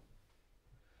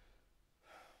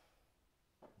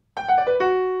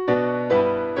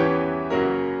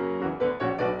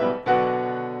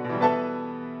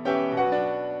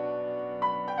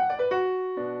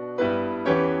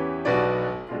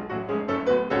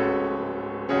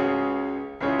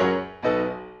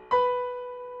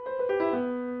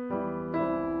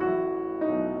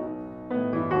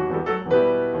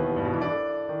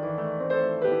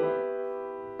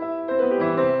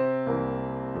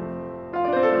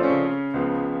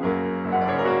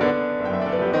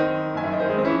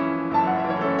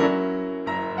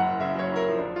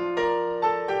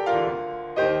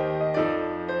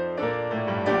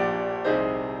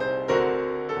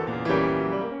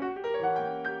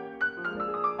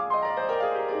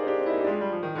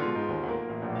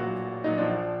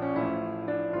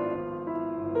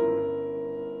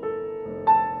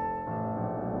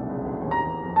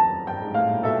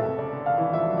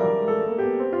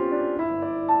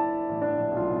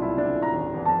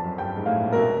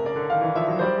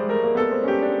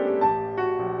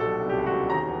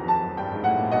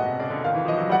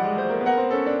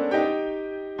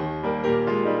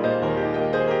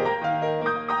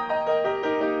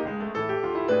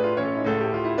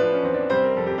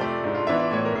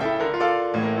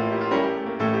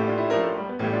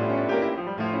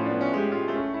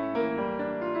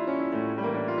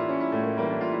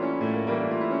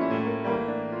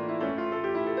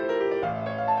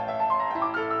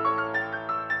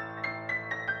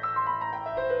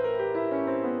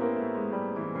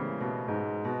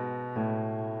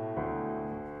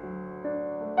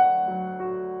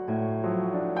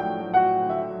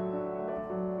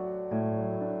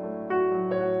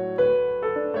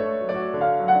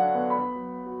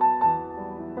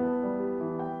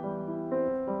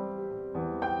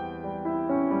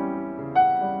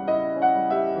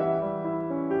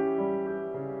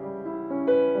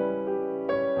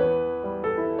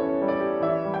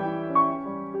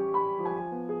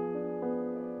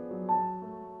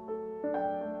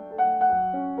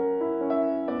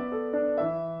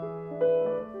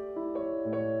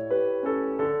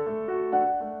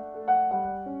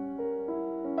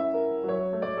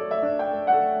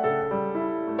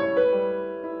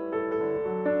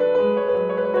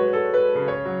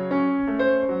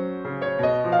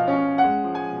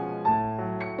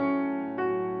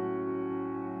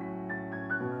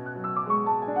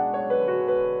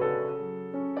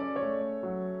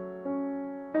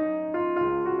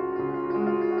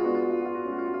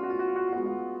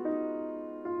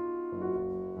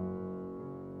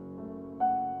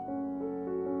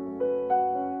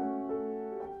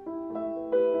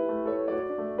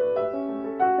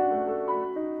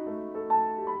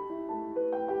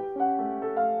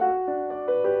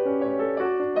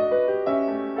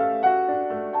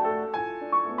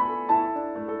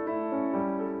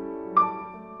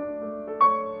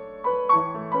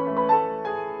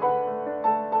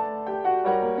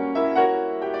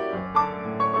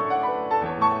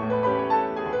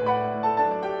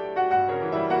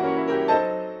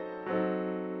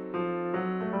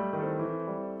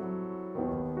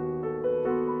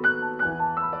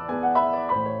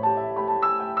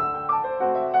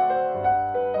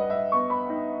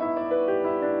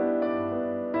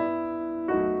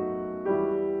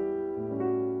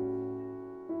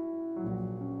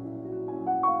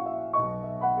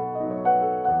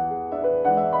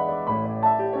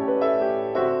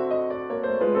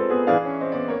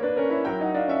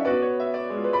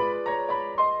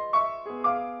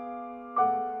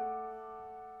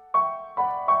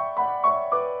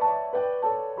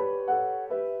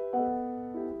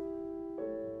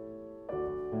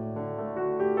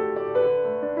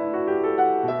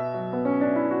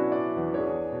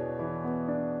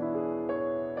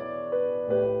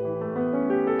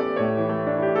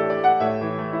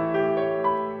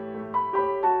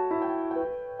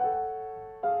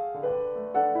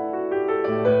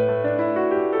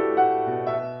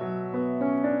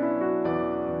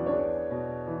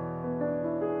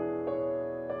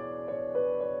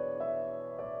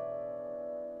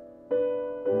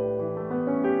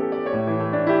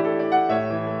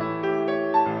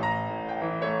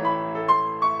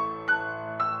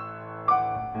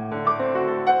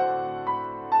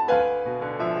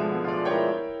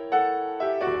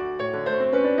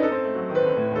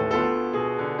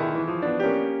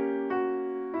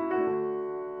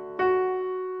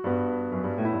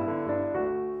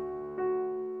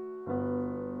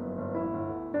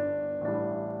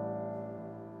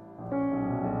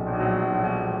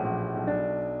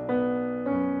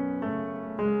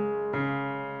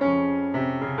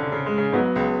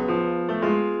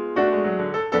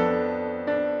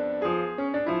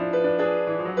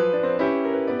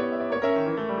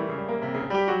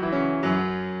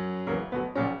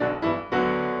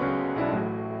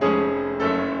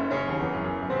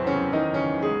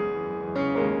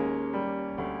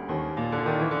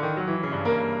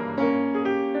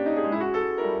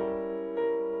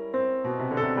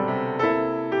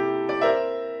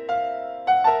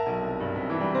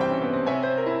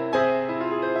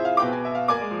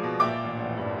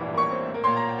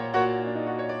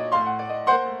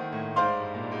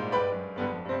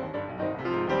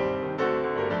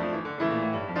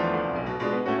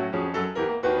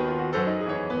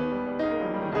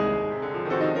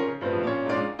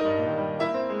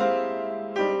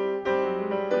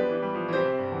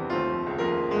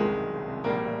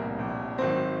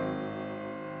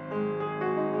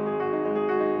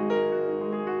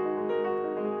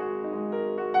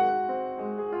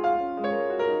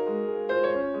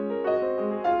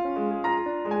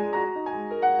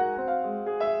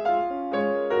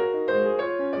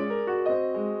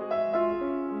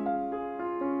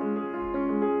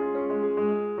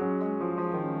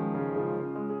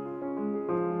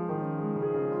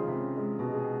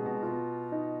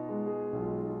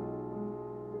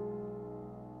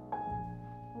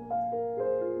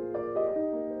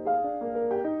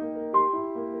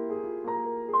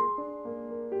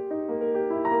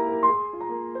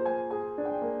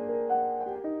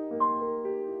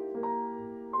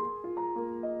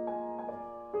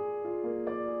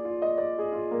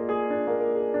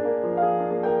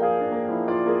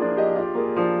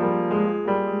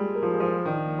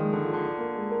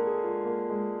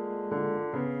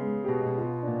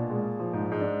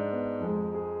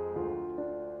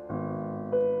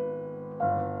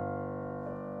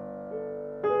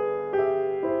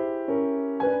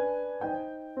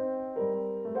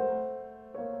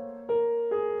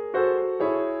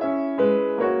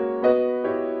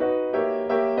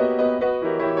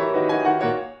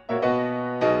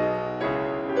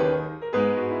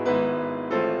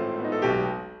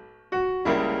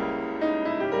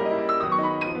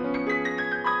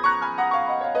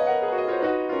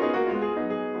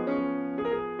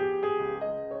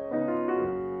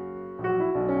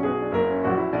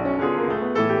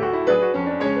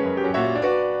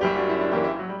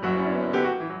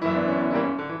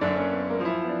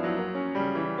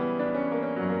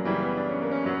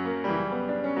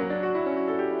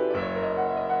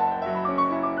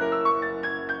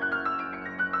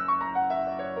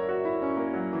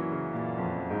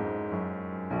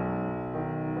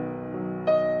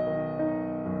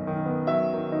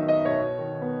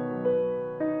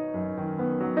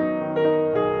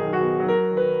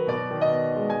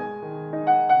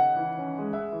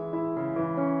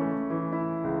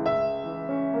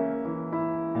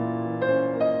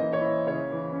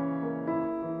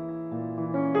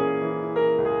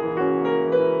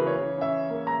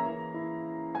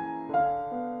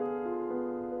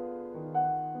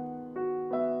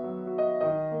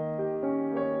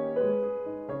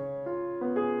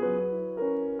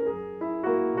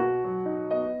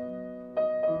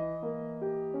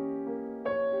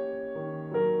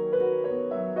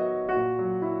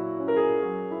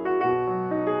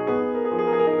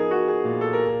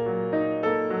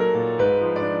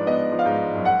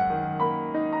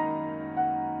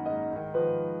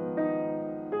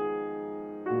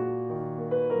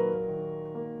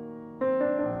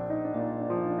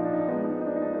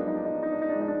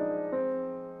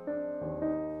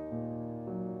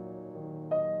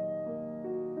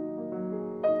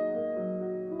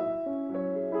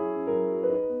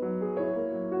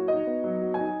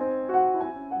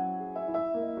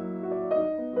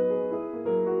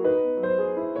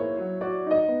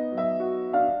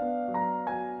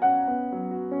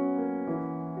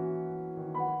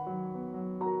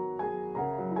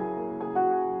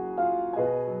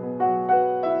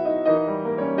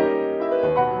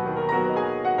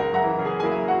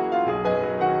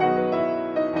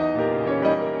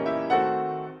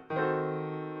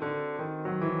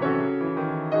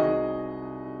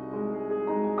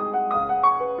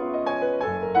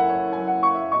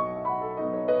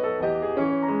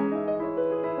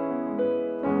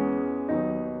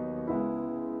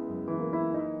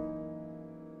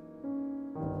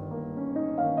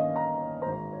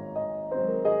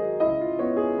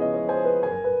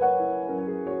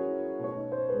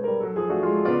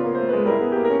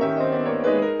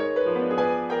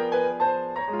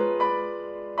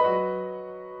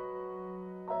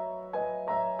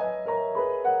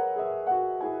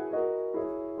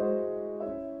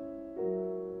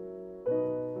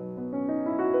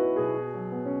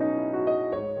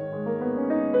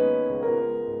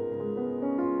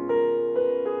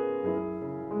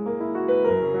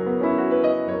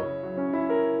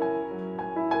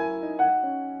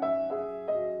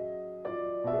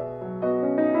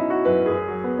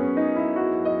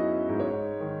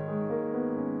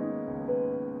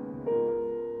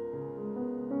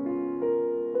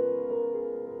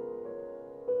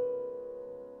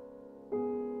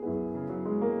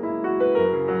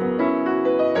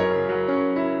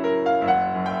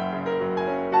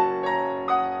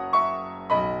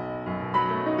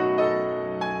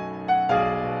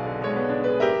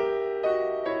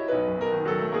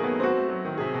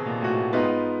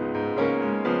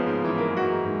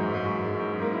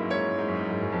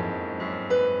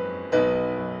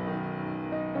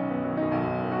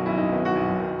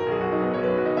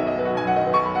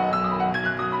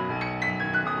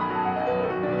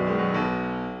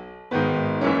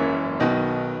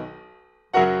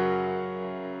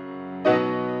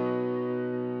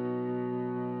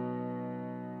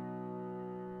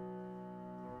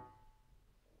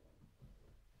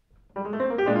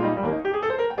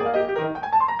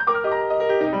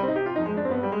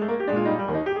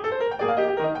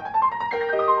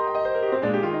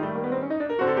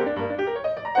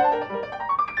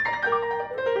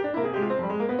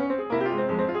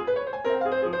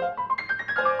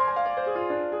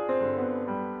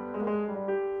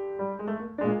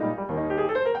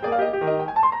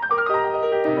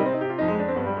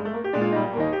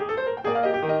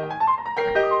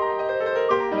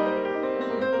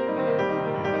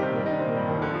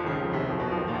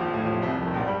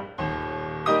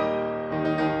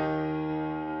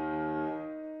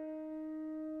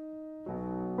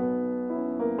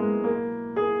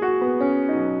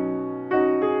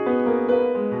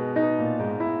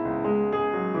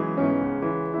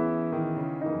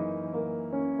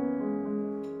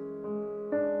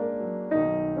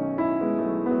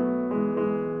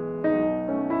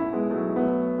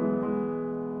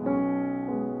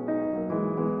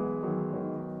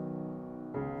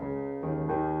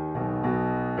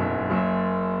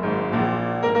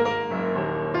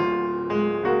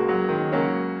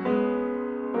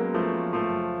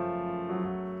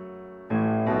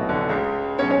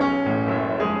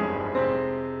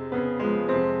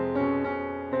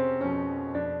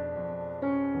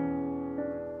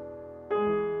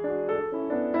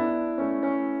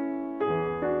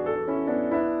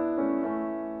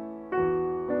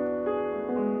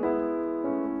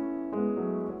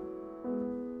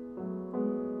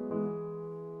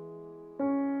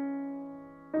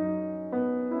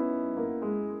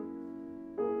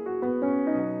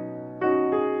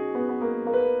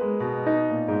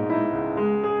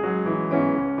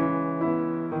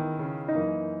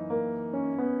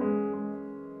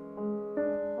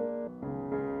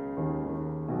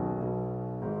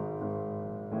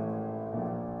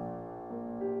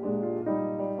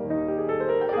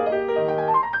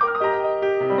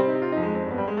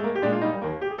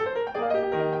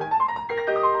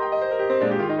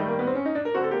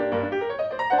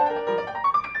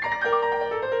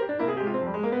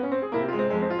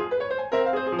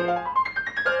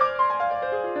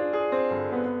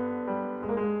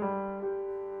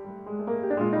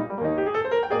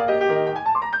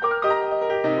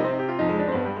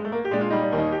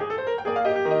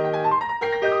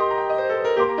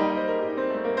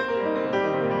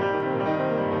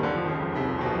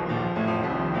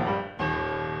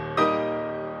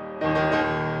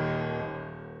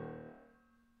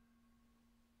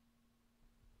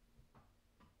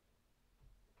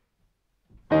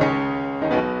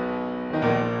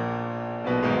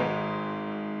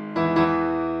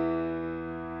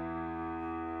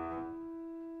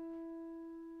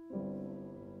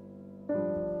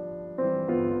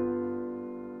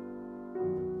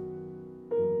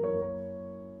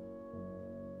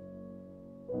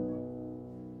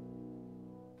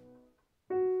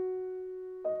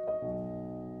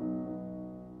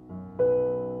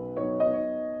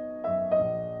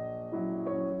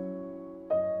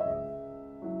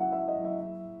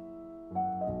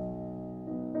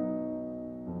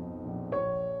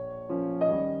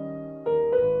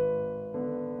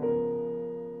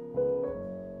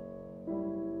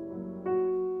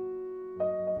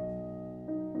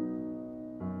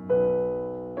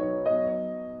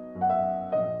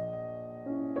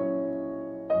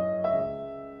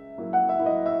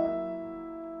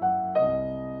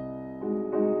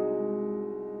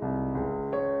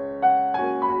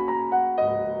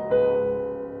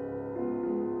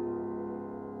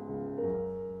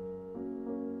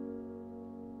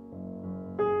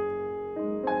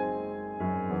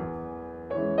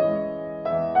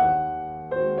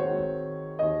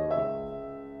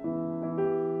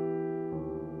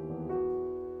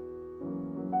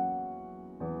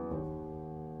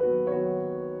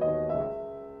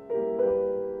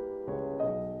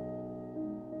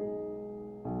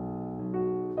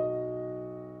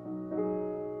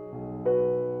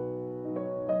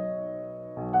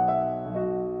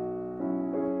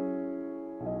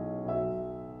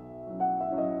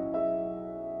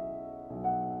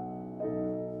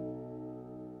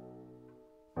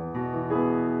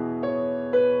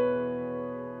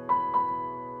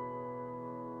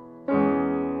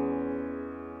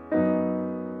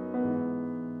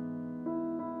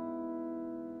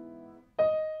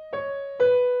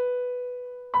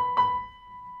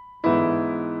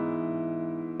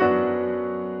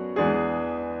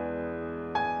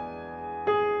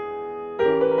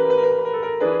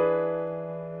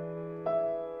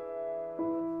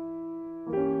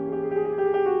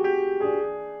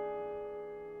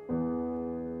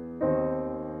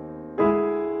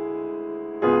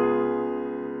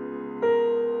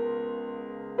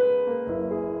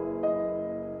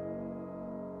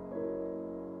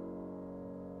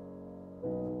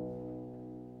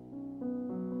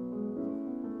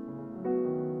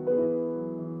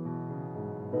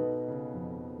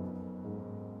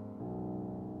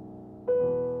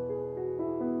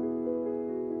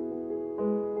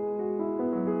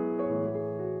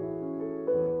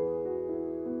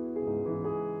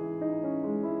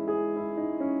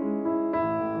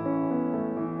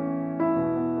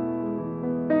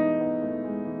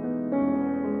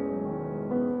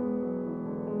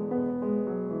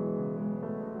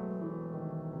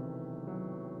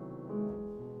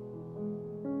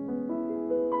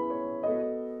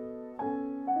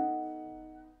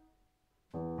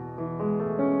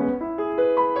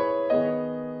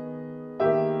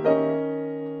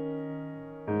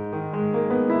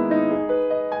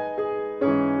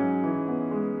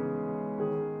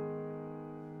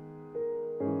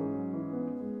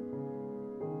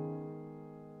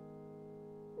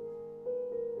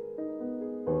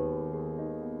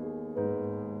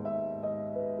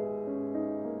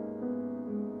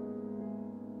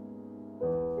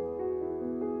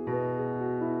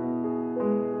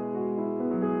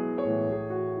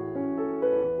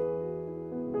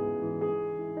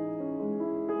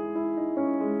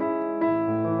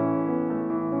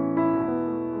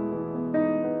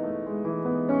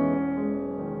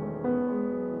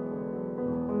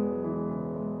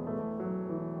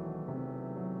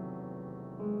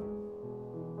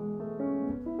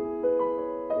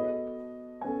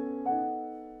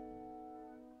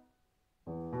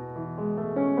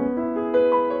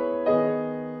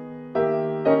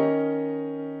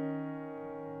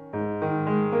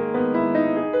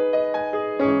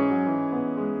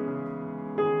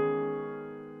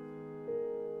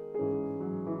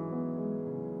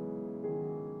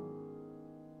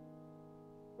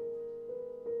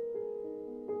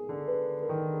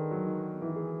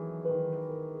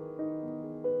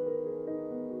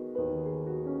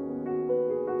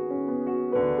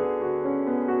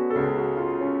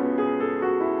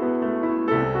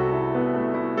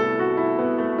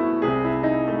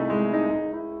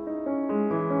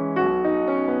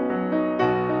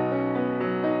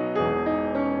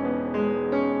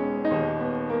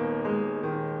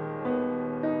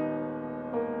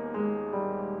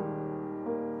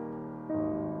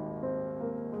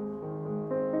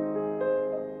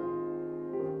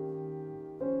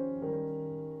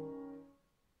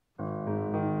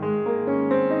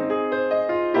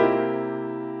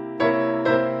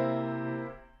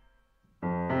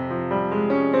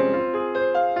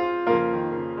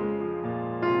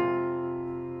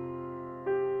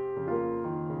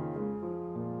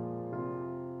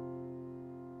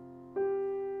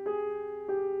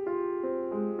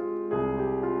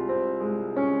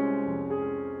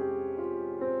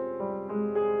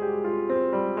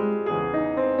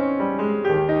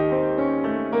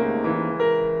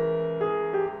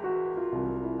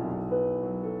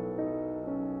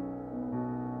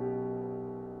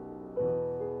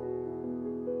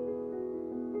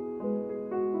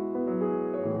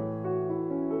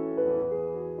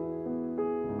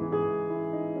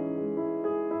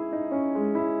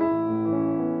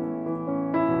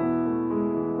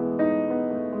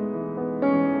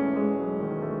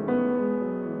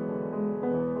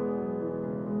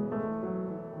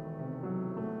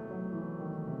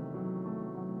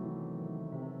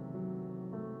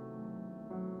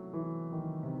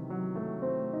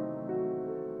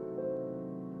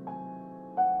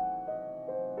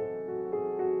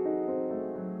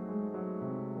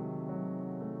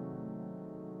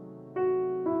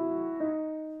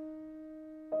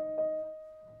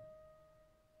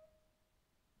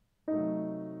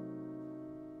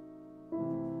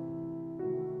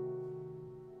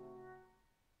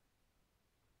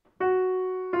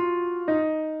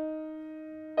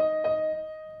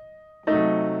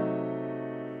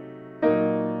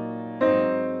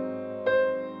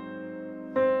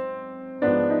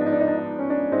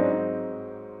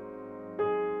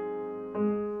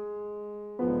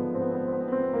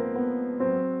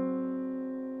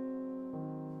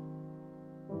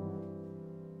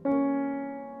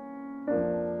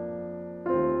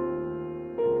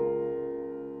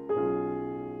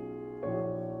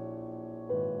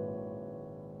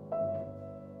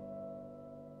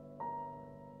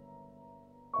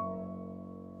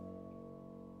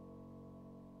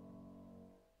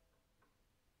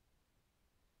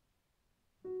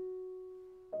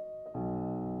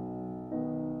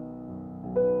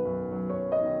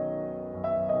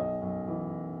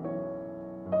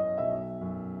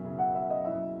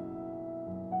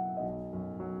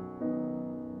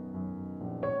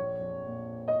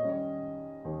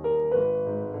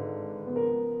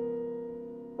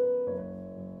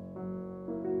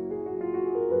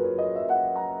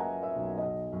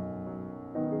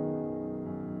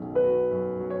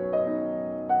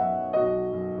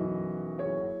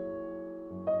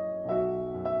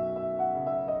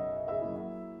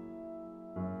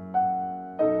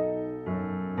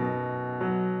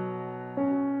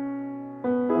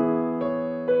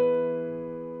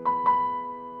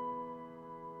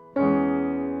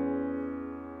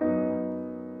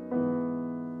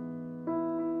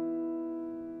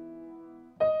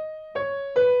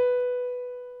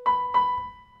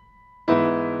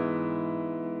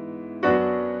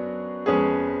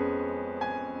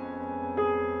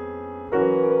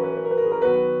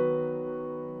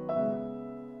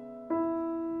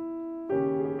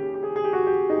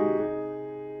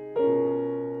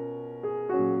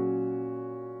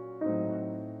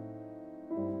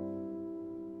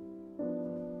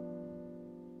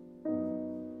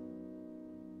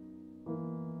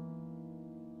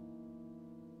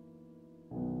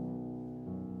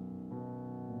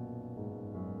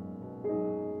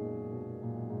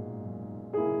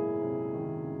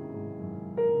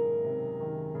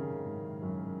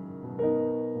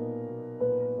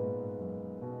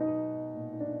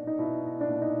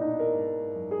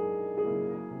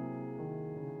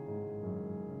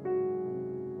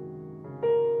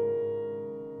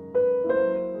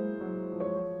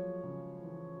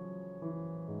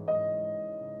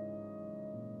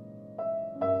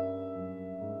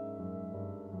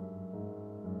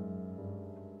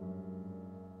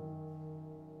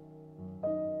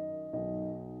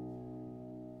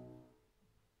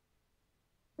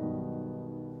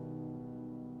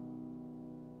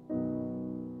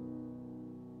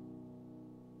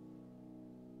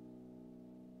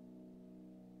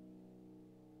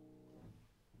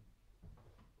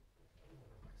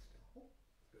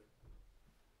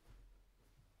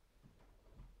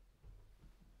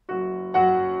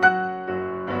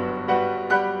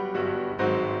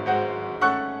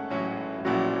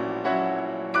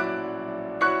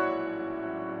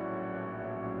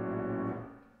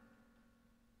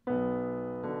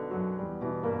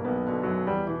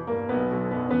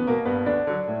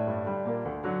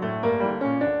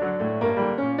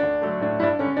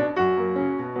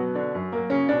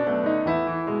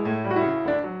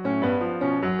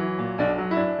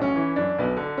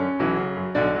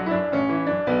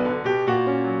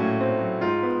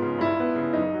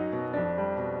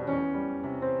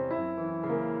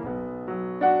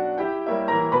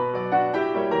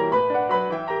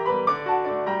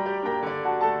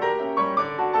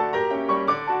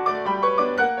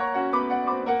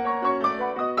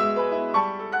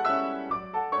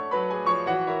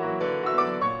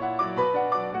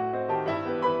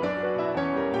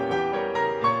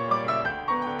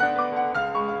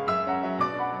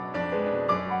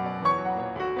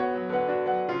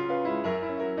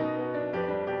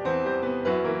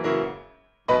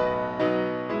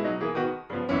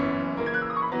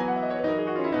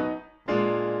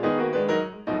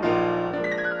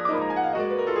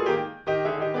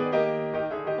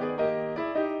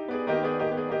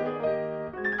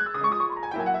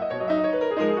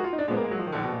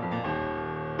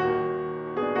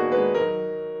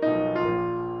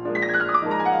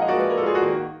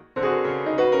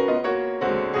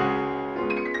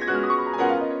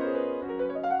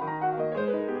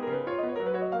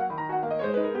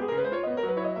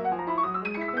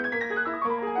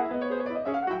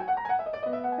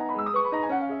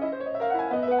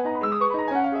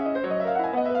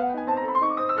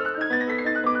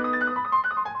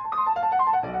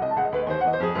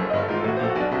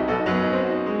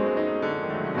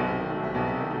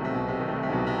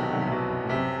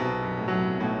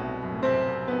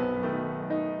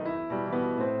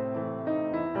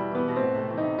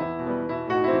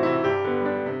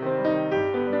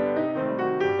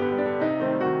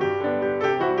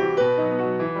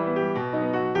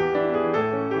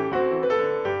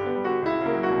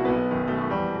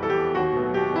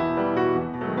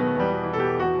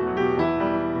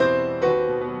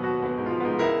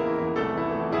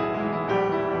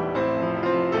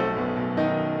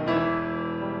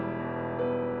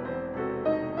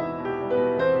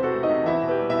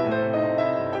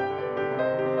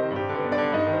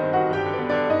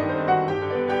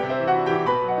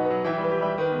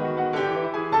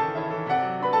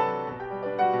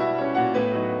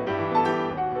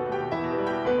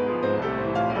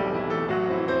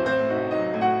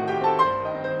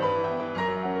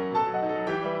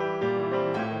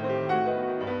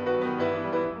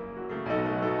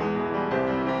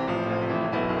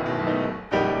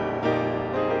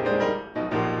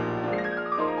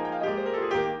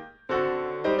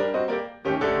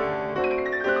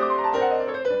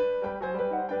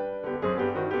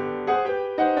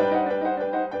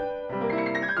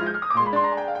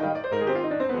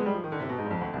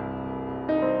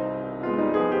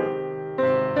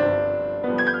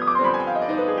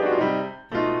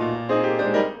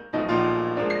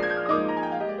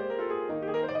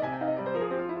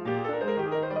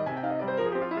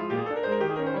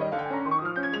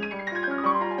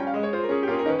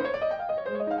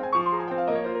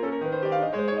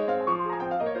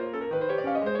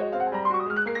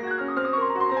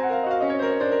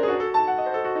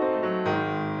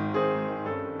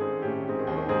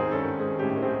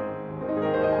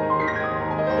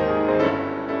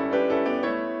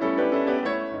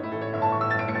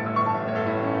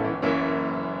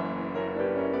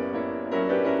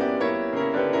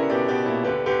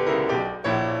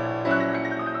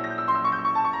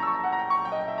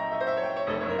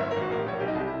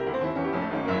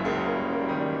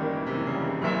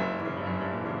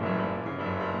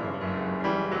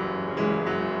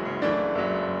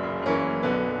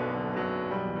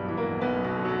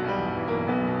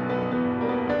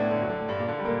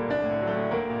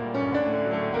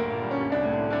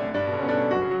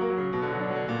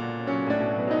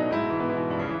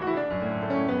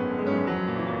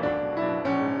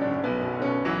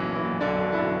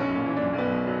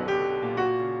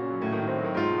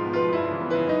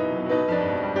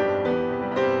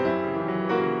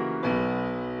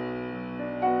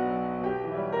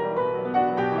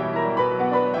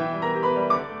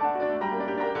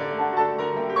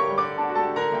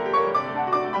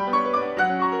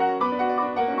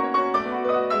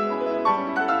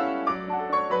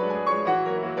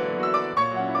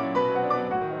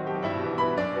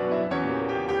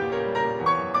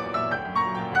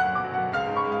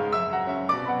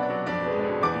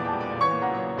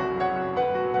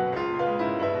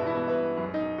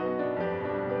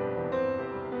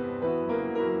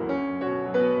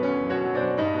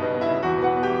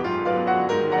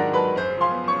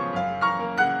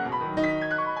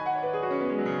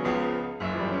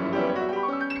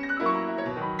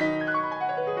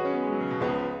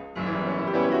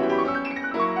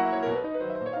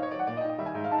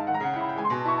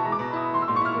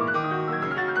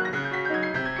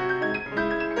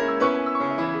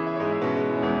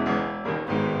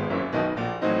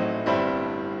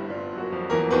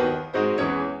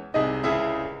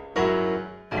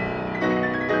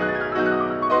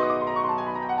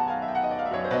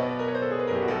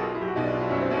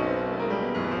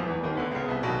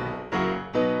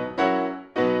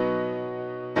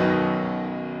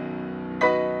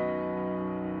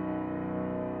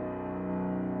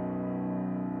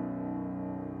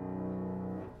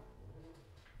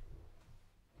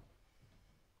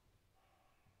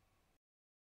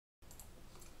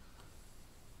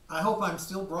 I hope I'm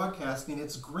still broadcasting.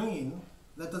 It's green.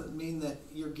 That doesn't mean that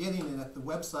you're getting it at the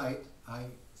website I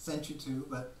sent you to,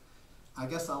 but I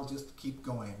guess I'll just keep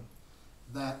going.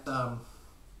 That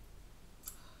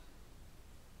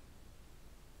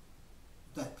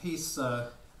that piece, I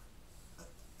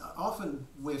often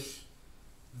wish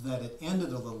that it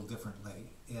ended a little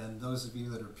differently. And those of you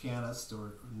that are pianists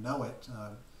or know it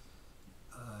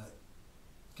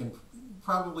can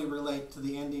probably relate to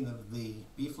the ending of the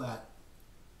B-flat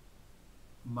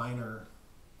minor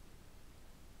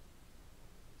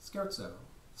Scherzo,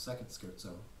 second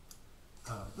Scherzo.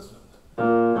 This one.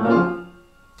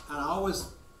 And I always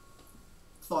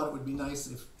thought it would be nice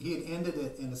if he had ended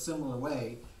it in a similar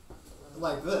way,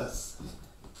 like this.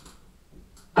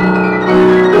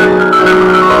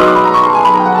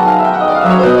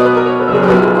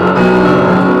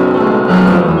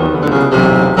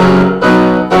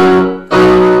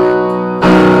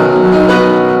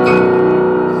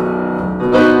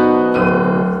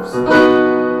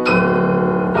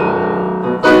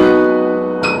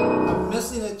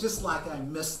 Just like I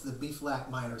missed the B-flat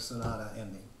minor sonata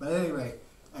ending. But at any rate,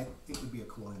 it would be a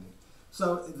cool ending.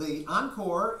 So the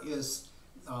encore is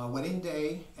Wedding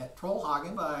Day at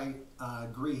Trollhagen by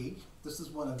Grieg. This is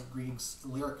one of Grieg's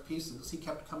lyric pieces. He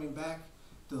kept coming back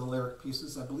to the lyric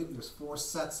pieces. I believe there's 4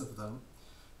 sets of them.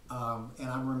 And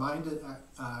I'm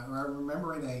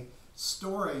remembering a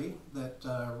story that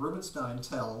Rubinstein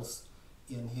tells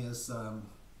in his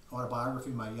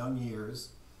autobiography, My Young Years,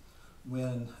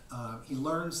 when he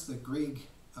learns the Grieg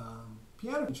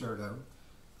piano concerto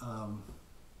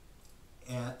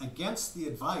and against the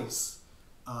advice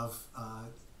of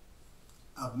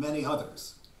many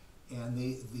others. And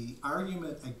the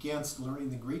argument against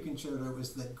learning the Grieg concerto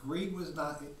is that Grieg was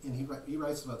not, and he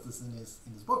writes about this in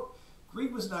his book,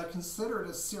 Grieg was not considered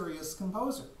a serious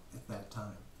composer at that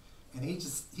time. And he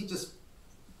just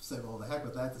said, well, the heck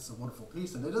with that, this is a wonderful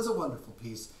piece, and it is a wonderful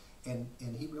piece. And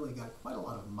he really got quite a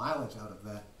lot of mileage out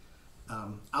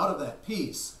of that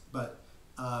piece. But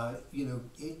you know,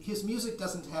 his music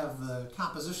doesn't have the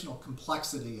compositional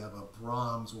complexity of a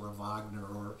Brahms or a Wagner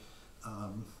or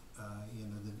you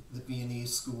know, the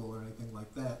Viennese school or anything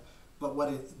like that. But what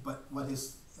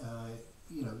his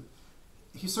you know,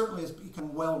 he certainly has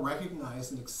become well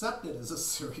recognized and accepted as a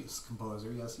serious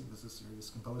composer. Yes, he was a serious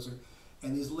composer,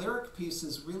 and these lyric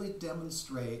pieces really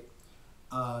demonstrate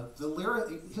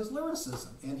his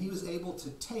lyricism, and he was able to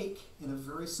take, in a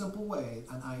very simple way,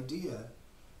 an idea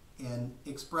and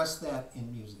express that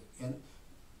in music. And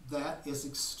that is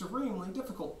extremely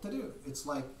difficult to do. It's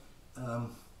like,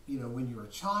 you know, when you're a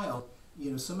child,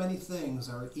 you know, so many things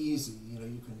are easy. You know,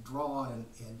 you can draw and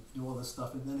do all this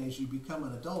stuff, and then as you become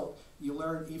an adult, you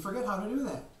forget how to do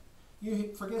that.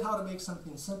 You forget how to make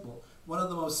something simple. One of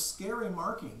the most scary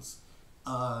markings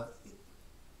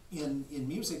in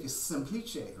music is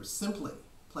simplice, or simply,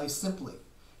 play simply.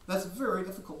 That's very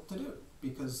difficult to do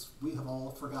because we have all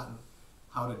forgotten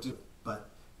how to do it. But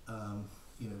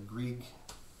you know, Grieg,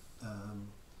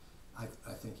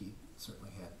 I think he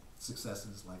certainly had success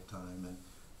in his lifetime,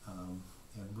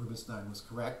 and Rubinstein was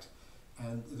correct.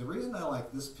 And the reason I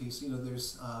like this piece, you know,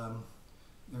 there's a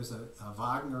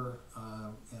Wagner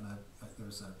and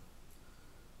there's a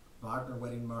Wagner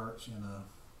wedding march and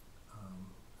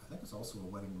I think it's also a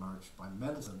wedding march by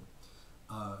Mendelssohn,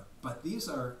 but these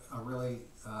are really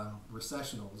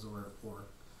recessionals or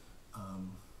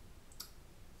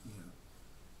you know,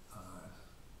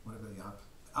 whatever the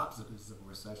opposite is of a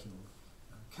recessional,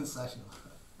 concessional.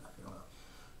 I don't know.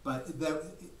 But the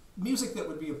music that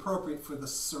would be appropriate for the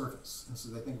service, and so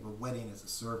they think of a wedding as a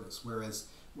service. Whereas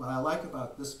what I like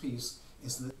about this piece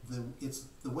is that it's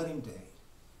the wedding day,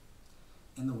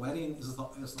 and the wedding is the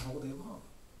whole day long.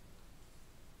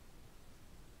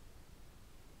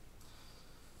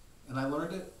 And I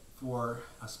learned it for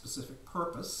a specific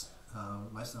purpose.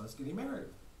 My son is getting married.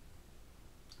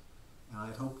 And I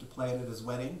had hoped to play it at his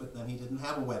wedding, but then he didn't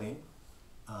have a wedding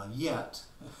yet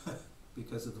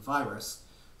because of the virus.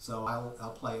 So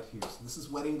I'll play it here. So this is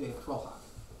Wedding Day at Trollhagen.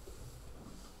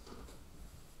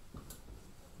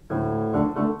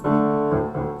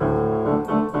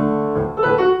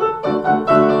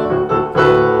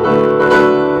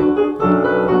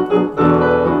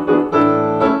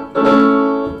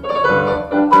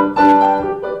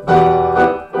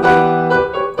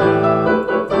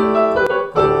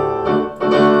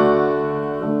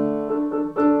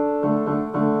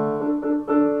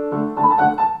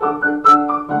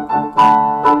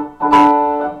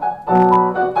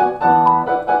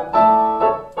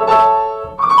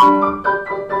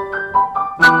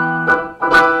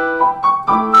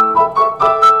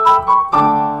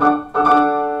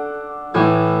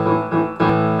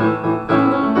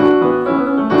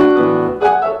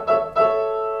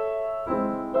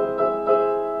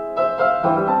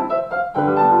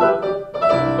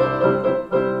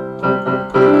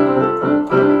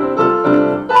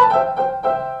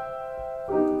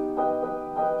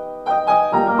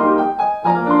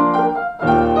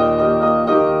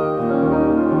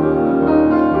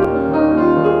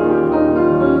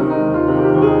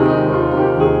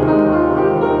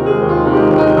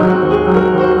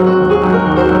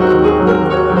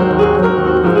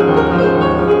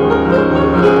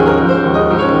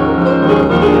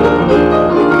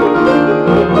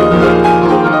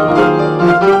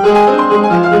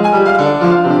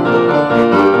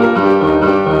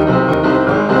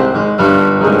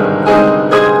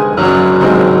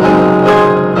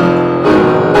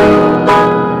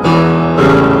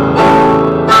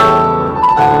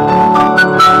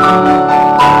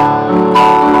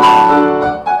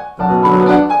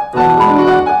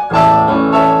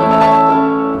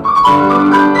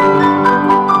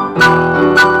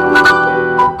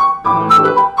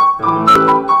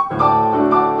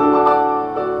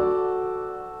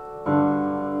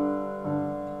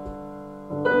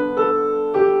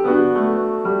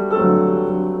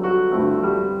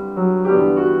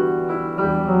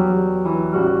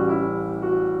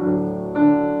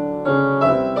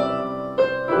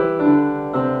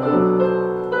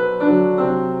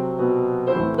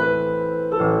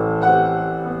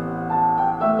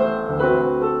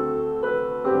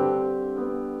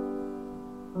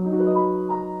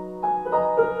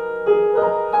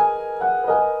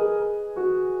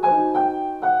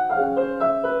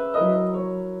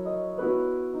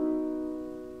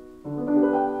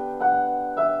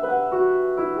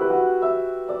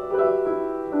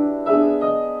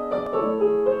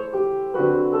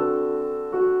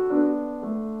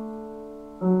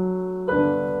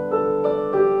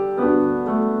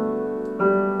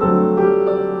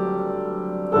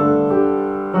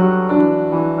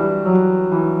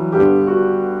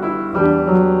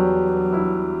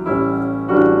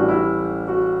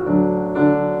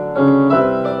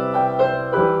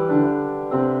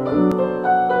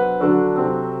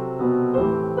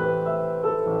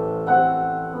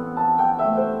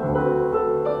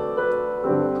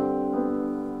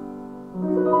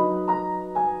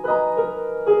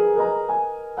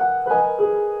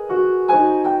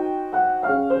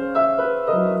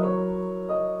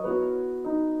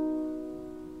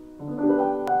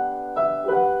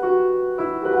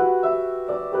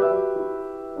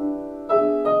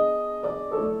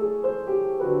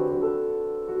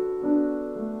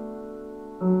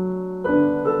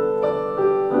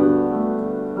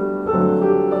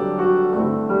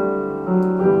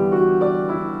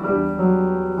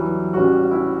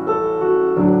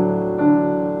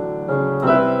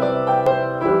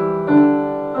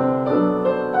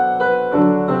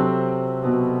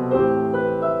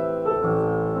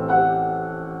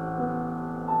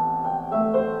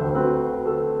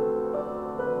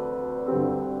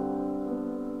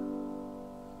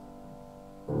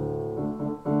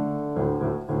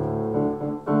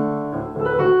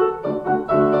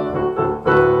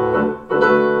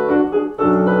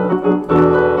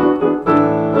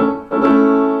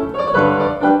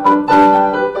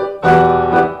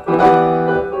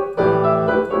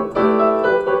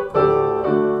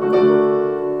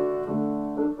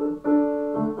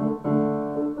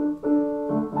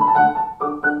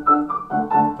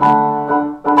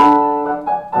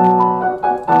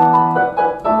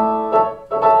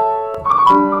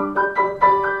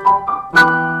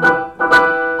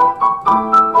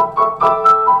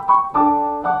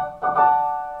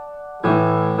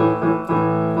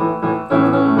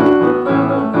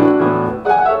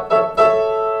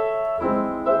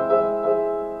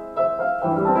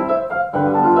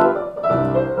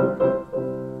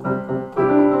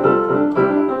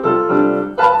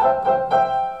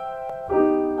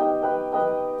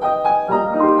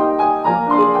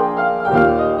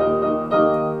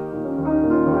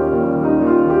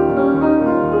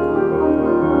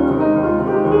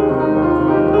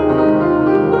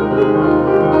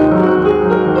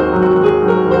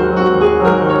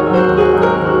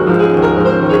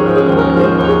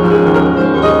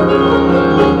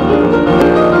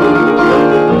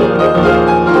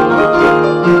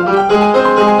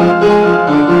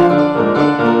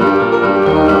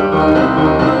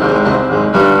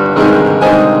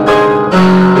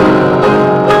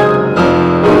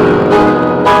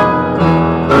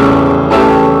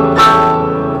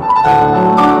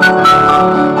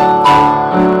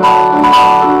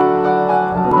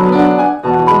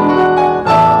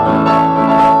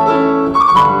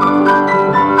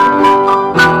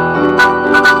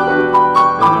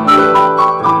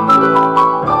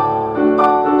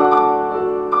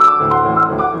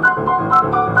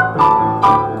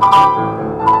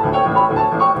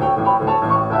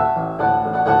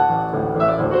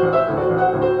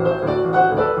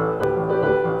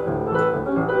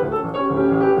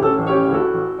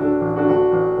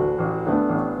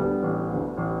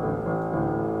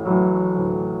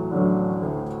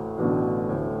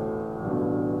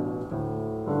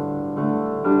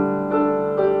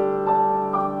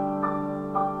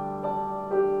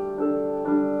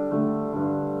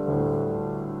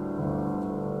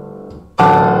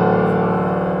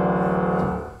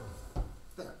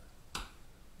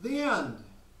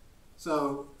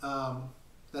 So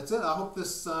that's it. I hope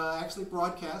this actually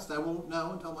broadcast. I won't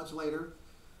know until much later.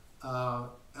 I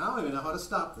don't even know how to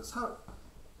stop this. Let's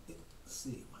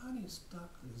see. How do you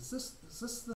stop? Is this the